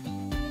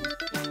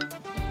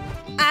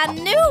 I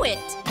knew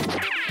it!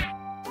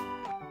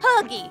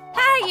 Huggy,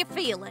 how you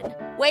feeling?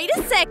 Wait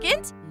a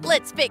second.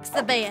 Let's fix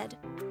the bed.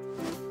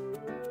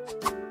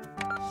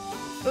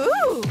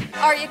 Ooh,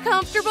 are you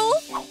comfortable?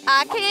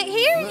 I can't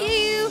hear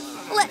you.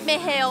 Let me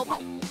help.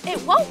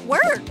 It won't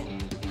work.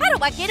 How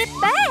do I get it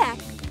back?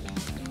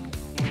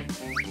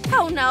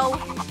 Oh no,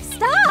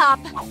 stop!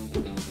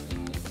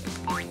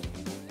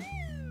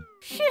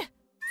 Phew,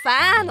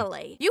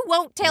 finally. You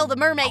won't tell the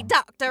mermaid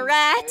doctor,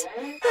 right?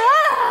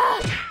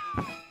 Ah!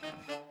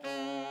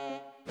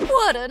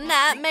 What a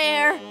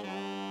nightmare.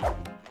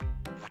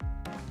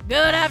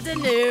 Good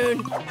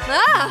afternoon.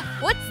 Ah,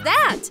 what's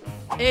that?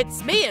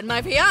 It's me and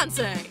my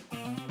fiancé.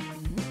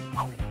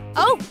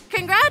 Oh,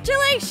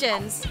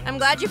 congratulations. I'm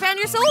glad you found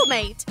your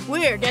soulmate.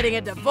 We're getting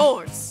a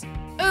divorce.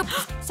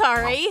 Oops,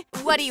 sorry.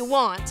 What do you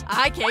want?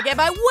 I can't get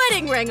my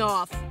wedding ring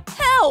off.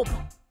 Help!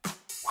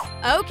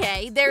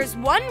 Okay, there's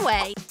one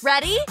way.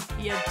 Ready?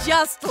 You're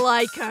just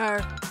like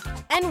her.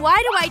 And why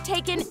do I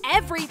take in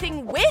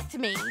everything with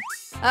me?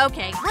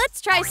 Okay,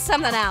 let's try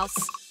something else.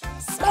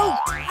 So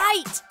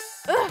tight.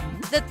 Ugh,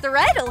 the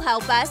thread'll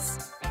help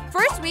us.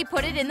 First, we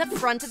put it in the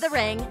front of the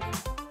ring.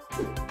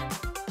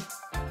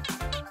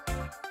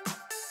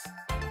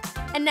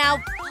 And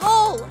now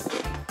pull.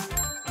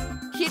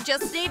 You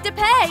just need to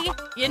pay.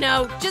 You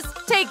know,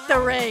 just take the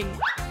ring.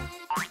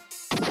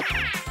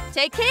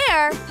 Take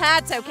care.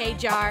 That's okay,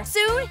 Jar.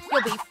 Soon,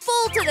 you'll be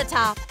full to the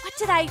top. What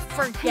did I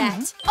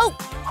forget? Oh,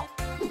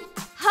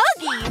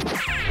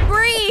 Huggy.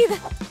 Breathe.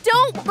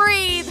 Don't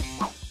breathe.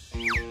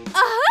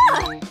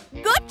 Aha!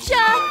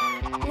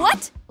 Gotcha!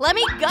 What? Let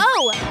me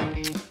go.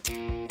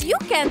 You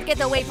can't get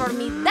away from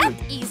me that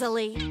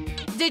easily.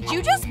 Did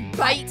you just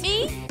bite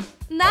me?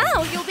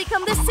 Now you'll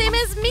become the same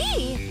as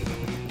me.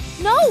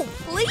 No,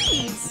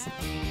 please.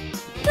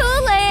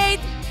 Too late.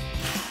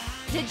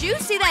 Did you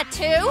see that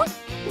too?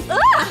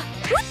 Ah!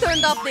 Who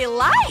turned off the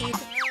light?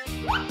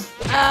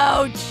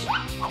 Ouch!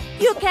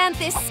 You can't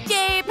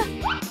escape.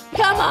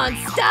 Come on,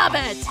 stop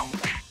it.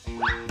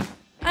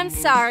 I'm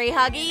sorry,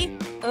 Huggy.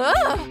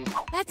 Ugh,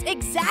 that's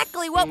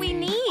exactly what we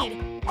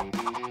need.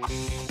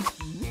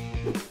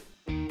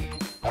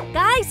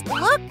 Guys,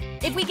 look!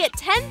 If we get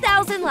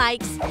 10,000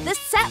 likes, the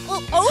set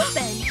will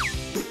open.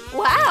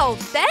 Wow,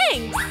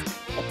 thanks!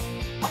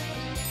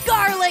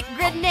 Garlic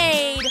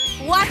grenade!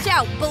 Watch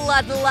out,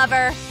 blood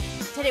lover!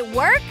 Did it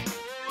work?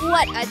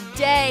 What a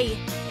day!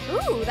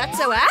 Ooh, that's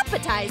so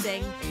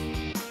appetizing.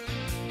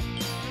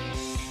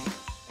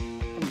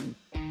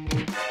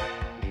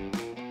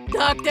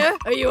 Doctor,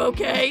 are you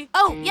okay?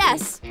 Oh,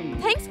 yes.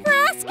 Thanks for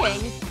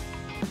asking.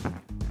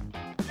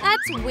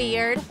 That's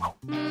weird.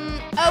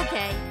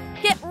 Okay.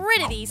 Get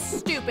rid of these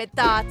stupid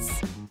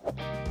thoughts.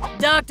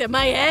 Doctor,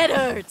 my head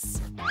hurts.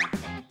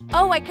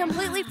 Oh, I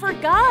completely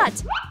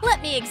forgot.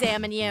 Let me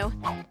examine you.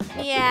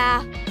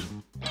 Yeah.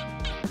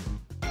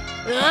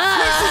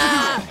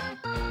 Ah!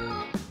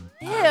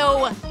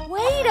 Ew.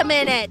 Wait a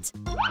minute.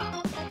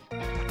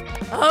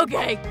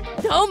 Okay,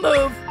 don't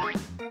move.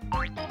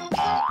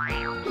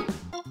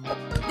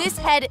 This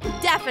head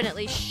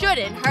definitely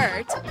shouldn't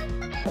hurt.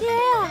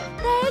 Yeah,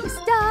 thanks,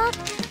 Doc.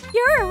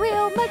 You're a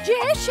real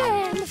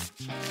magician.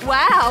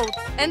 Wow,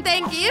 and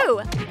thank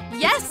you.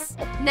 Yes,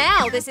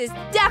 now this is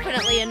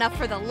definitely enough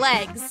for the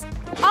legs.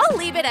 I'll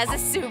leave it as a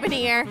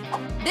souvenir.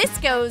 This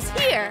goes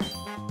here.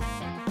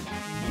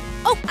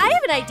 Oh, I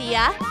have an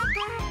idea.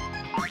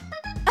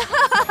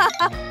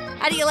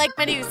 How do you like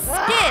my new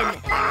skin?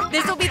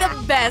 This will be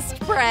the best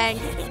prank.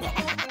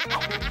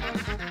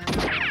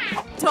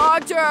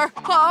 Doctor, I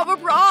have a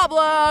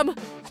problem.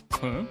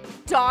 Huh?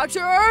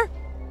 Doctor?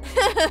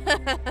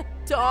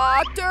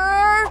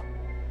 Doctor?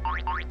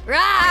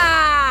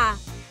 Rah!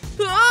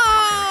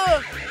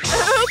 Ah!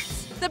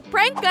 Oops! The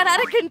prank got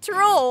out of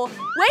control.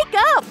 Wake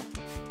up!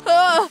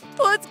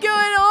 What's going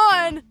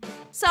on?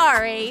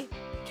 Sorry.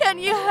 Can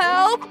you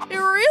help? It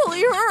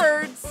really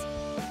hurts.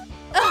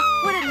 Ugh,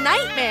 what a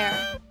nightmare.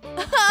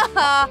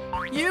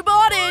 You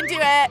bought into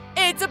it.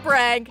 It's a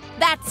prank.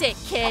 That's it,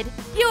 kid.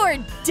 You're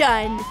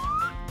done.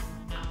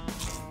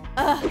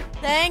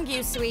 Thank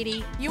you,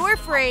 sweetie. You were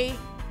free.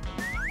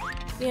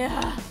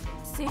 Yeah,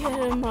 see you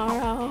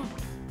tomorrow.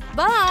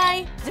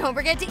 Bye. Don't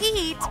forget to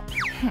eat.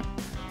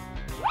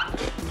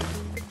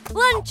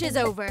 Lunch is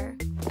over.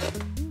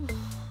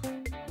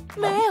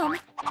 Ma'am,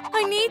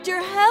 I need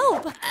your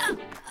help.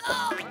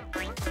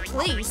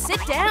 Please sit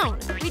down.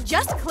 We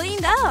just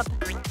cleaned up.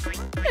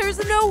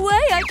 There's no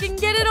way I can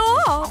get it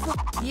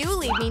off. You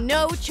leave me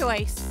no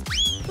choice.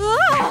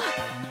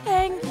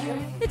 Thank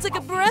you. It's like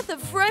a breath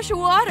of fresh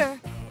water.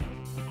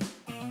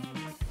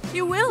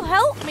 You will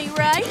help me,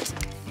 right?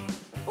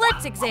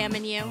 Let's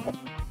examine you.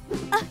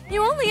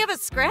 You only have a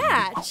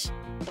scratch.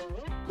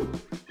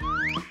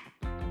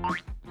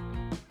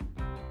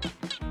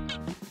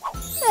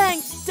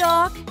 Thanks,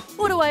 Doc.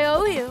 What do I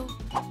owe you?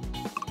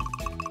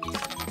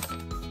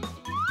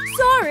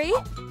 Sorry,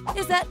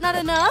 is that not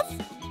enough?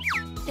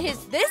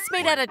 Is this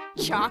made out of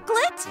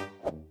chocolate?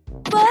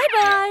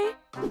 Bye-bye.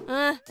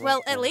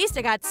 Well, at least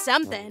I got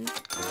something.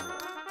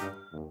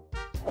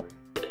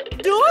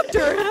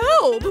 Doctor,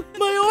 help!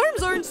 My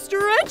arms aren't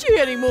stretchy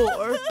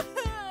anymore.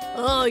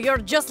 Oh, you're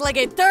just like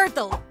a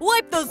turtle.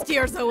 Wipe those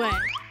tears away.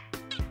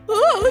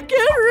 Oh, I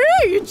can't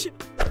reach.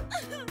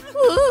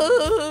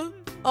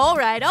 All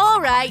right.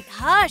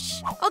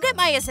 Hush. I'll get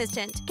my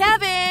assistant.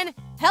 Kevin,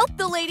 help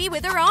the lady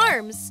with her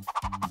arms.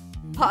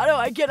 How do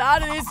I get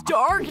out of this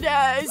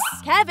darkness?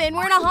 Kevin,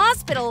 we're in a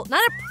hospital,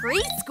 not a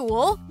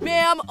preschool.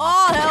 Ma'am,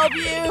 I'll help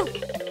you.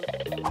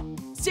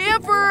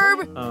 Stand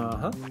firm.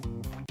 Uh-huh.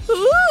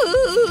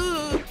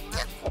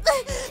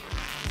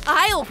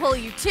 I'll pull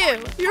you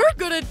too. You're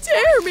gonna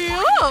tear me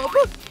up.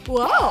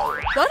 Wow,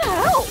 that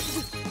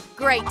helped.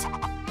 Great.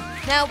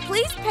 Now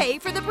please pay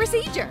for the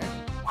procedure.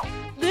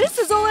 This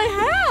is all I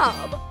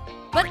have.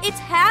 But it's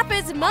half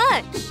as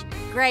much.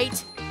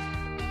 Great.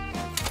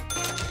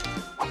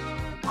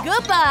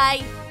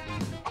 Goodbye.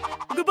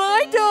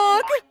 Goodbye,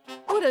 Doc.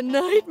 What a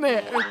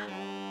nightmare.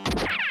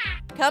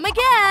 Come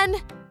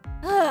again.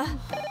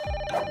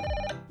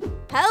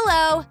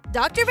 Hello,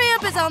 Dr.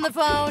 Vamp is on the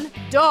phone.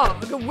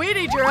 Doc, we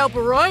need your help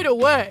right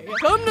away.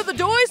 Come to the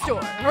toy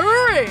store.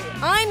 Hurry.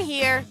 I'm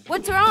here.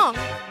 What's wrong?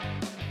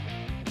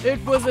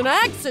 It was an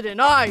accident,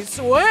 I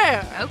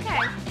swear. Okay.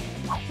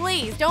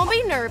 Please, don't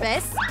be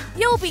nervous.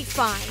 You'll be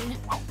fine.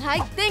 I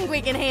think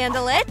we can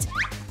handle it.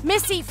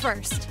 Missy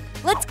first.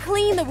 Let's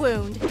clean the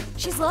wound.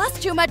 She's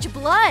lost too much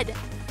blood.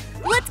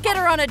 Let's get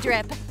her on a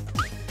drip.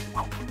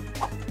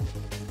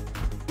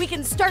 We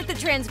can start the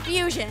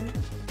transfusion.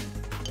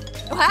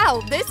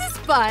 Wow, this is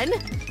fun.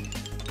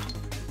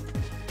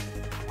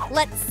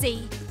 Let's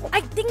see.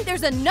 I think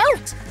there's a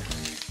note.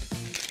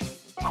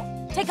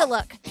 Take a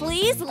look.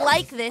 Please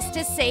like this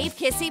to save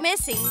Kissy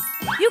Missy.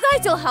 You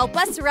guys will help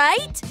us,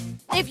 right?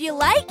 If you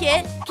like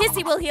it,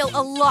 Kissy will heal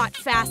a lot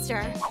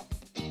faster.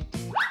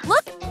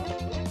 Look!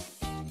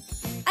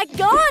 I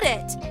got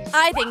it!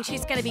 I think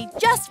she's gonna be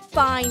just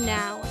fine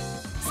now.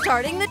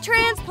 Starting the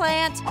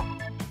transplant.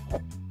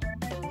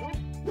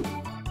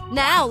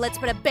 Now let's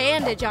put a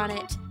bandage on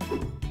it.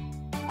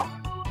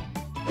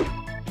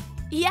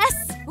 Yes,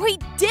 we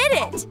did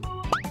it!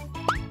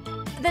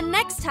 The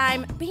next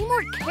time, be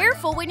more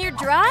careful when you're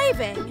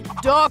driving.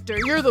 Doctor,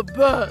 you're the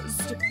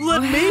best.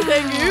 Let me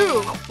thank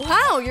you.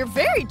 Wow, you're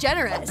very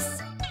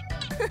generous.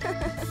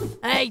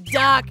 Hey,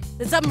 Doc,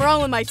 there's something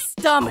wrong with my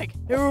stomach.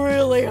 It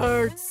really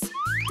hurts.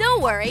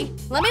 Don't worry,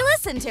 let me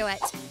listen to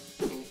it.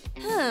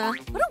 Huh,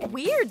 what a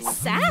weird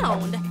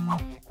sound.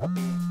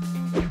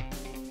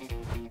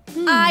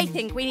 I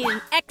think we need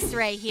an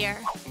X-ray here.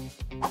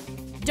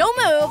 Don't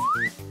move.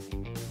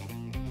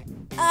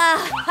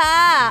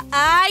 Aha,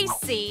 I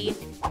see.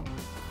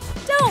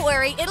 Don't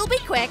worry, it'll be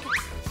quick.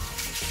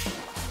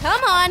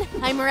 Come on,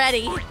 I'm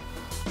ready.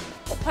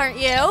 Aren't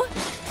you?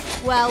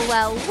 Well,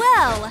 well,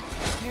 well.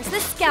 Here's the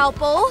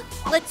scalpel.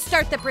 Let's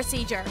start the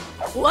procedure.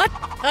 What?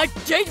 I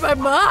changed my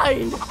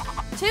mind.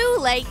 Too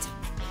late.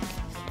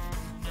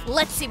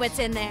 Let's see what's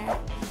in there.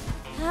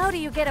 How do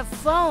you get a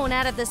phone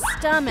out of the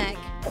stomach?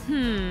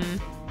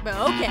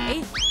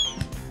 Okay.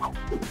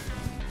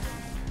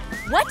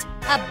 What?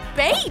 A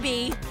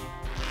baby?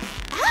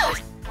 Ouch!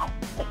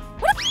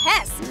 What a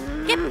pest!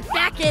 Get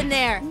back in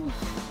there!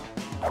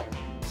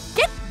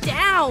 Get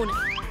down!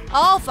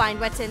 I'll find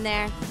what's in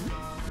there.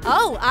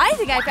 Oh, I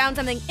think I found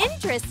something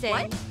interesting.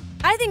 What?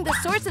 I think the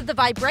source of the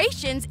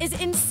vibrations is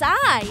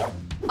inside.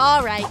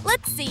 All right,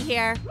 let's see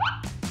here.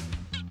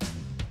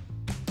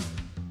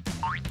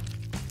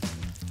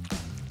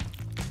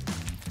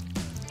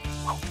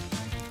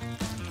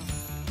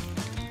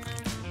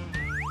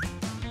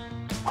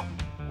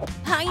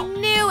 I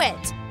knew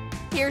it!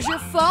 Here's your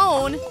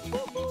phone.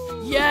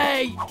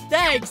 Yay!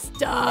 Thanks,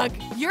 Doc.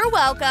 You're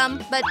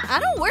welcome, but I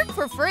don't work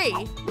for free.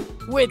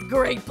 With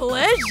great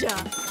pleasure.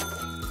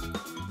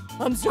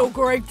 I'm so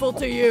grateful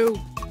to you.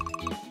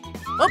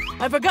 Oh,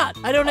 I forgot.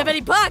 I don't have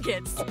any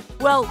pockets.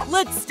 Well,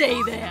 let's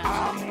stay there.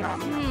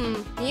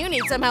 You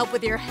need some help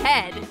with your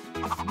head.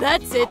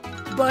 That's it.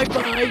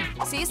 Bye-bye.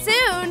 See you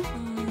soon.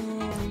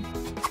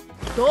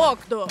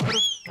 Doctor.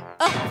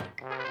 Oh,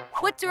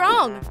 what's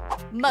wrong?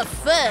 My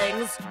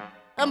fangs.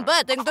 I'm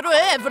biting through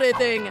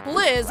everything.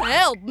 Please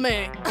help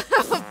me.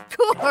 Of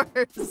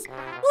course.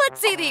 Let's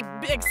see the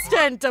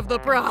extent of the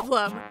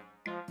problem.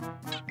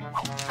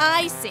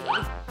 I see.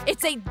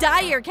 It's a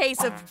dire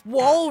case of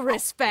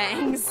walrus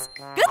fangs.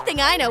 Good thing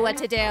I know what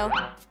to do.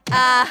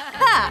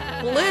 Aha!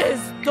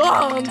 Please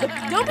don't.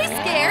 Don't be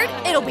scared.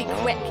 It'll be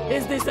quick.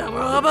 Is this a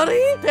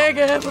robbery? Take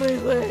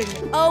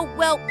everything. Oh,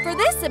 well, for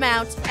this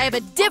amount, I have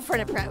a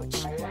different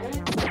approach.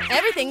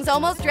 Everything's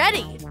almost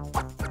ready.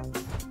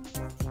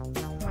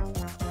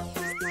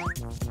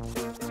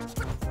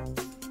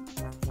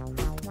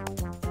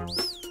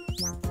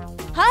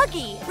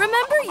 Huggy,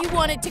 remember you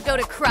wanted to go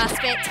to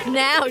CrossFit?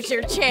 Now's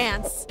your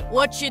chance.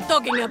 What's she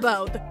talking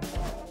about?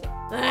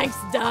 Thanks,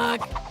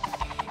 Doc.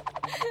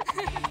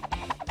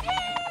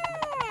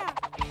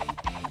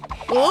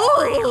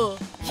 Oh,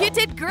 you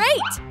did great.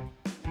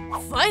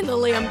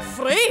 Finally, I'm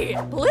free.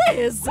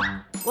 Please.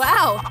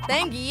 Wow,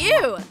 thank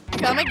you.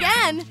 Come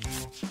again.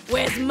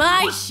 Where's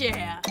my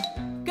share?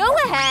 Go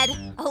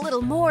ahead. A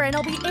little more and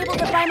I'll be able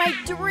to buy my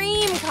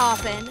dream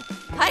coffin.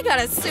 I got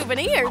a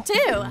souvenir,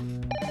 too.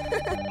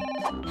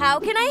 How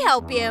can I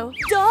help you?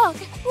 Doc,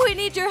 we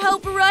need your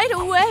help right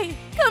away.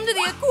 Come to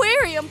the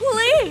aquarium,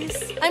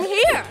 please. I'm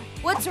here.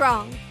 What's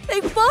wrong?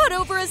 They fought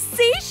over a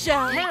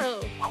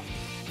seashell.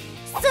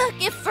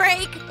 Suck it,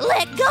 freak!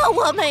 Let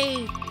go of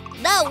me!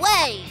 No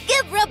way!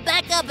 Give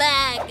Rebecca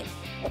back!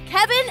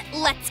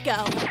 Kevin, let's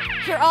go.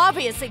 You're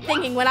obviously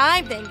thinking what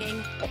I'm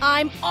thinking.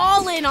 I'm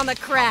all in on the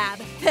crab.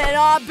 Then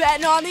I'm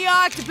betting on the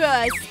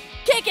octopus.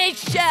 Kick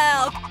its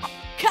shell.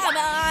 Come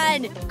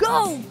on!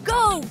 Go,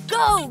 go,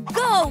 go,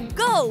 go,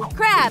 go!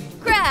 Crab,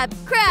 crab,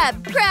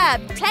 crab,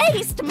 crab!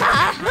 Taste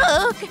my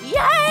hook!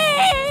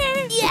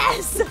 Yay!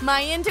 Yes!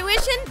 My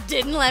intuition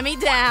didn't let me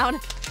down.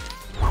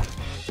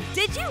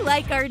 Did you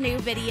like our new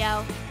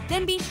video?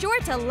 Then be sure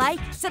to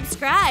like,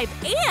 subscribe,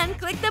 and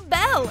click the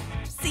bell.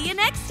 See you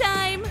next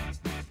time!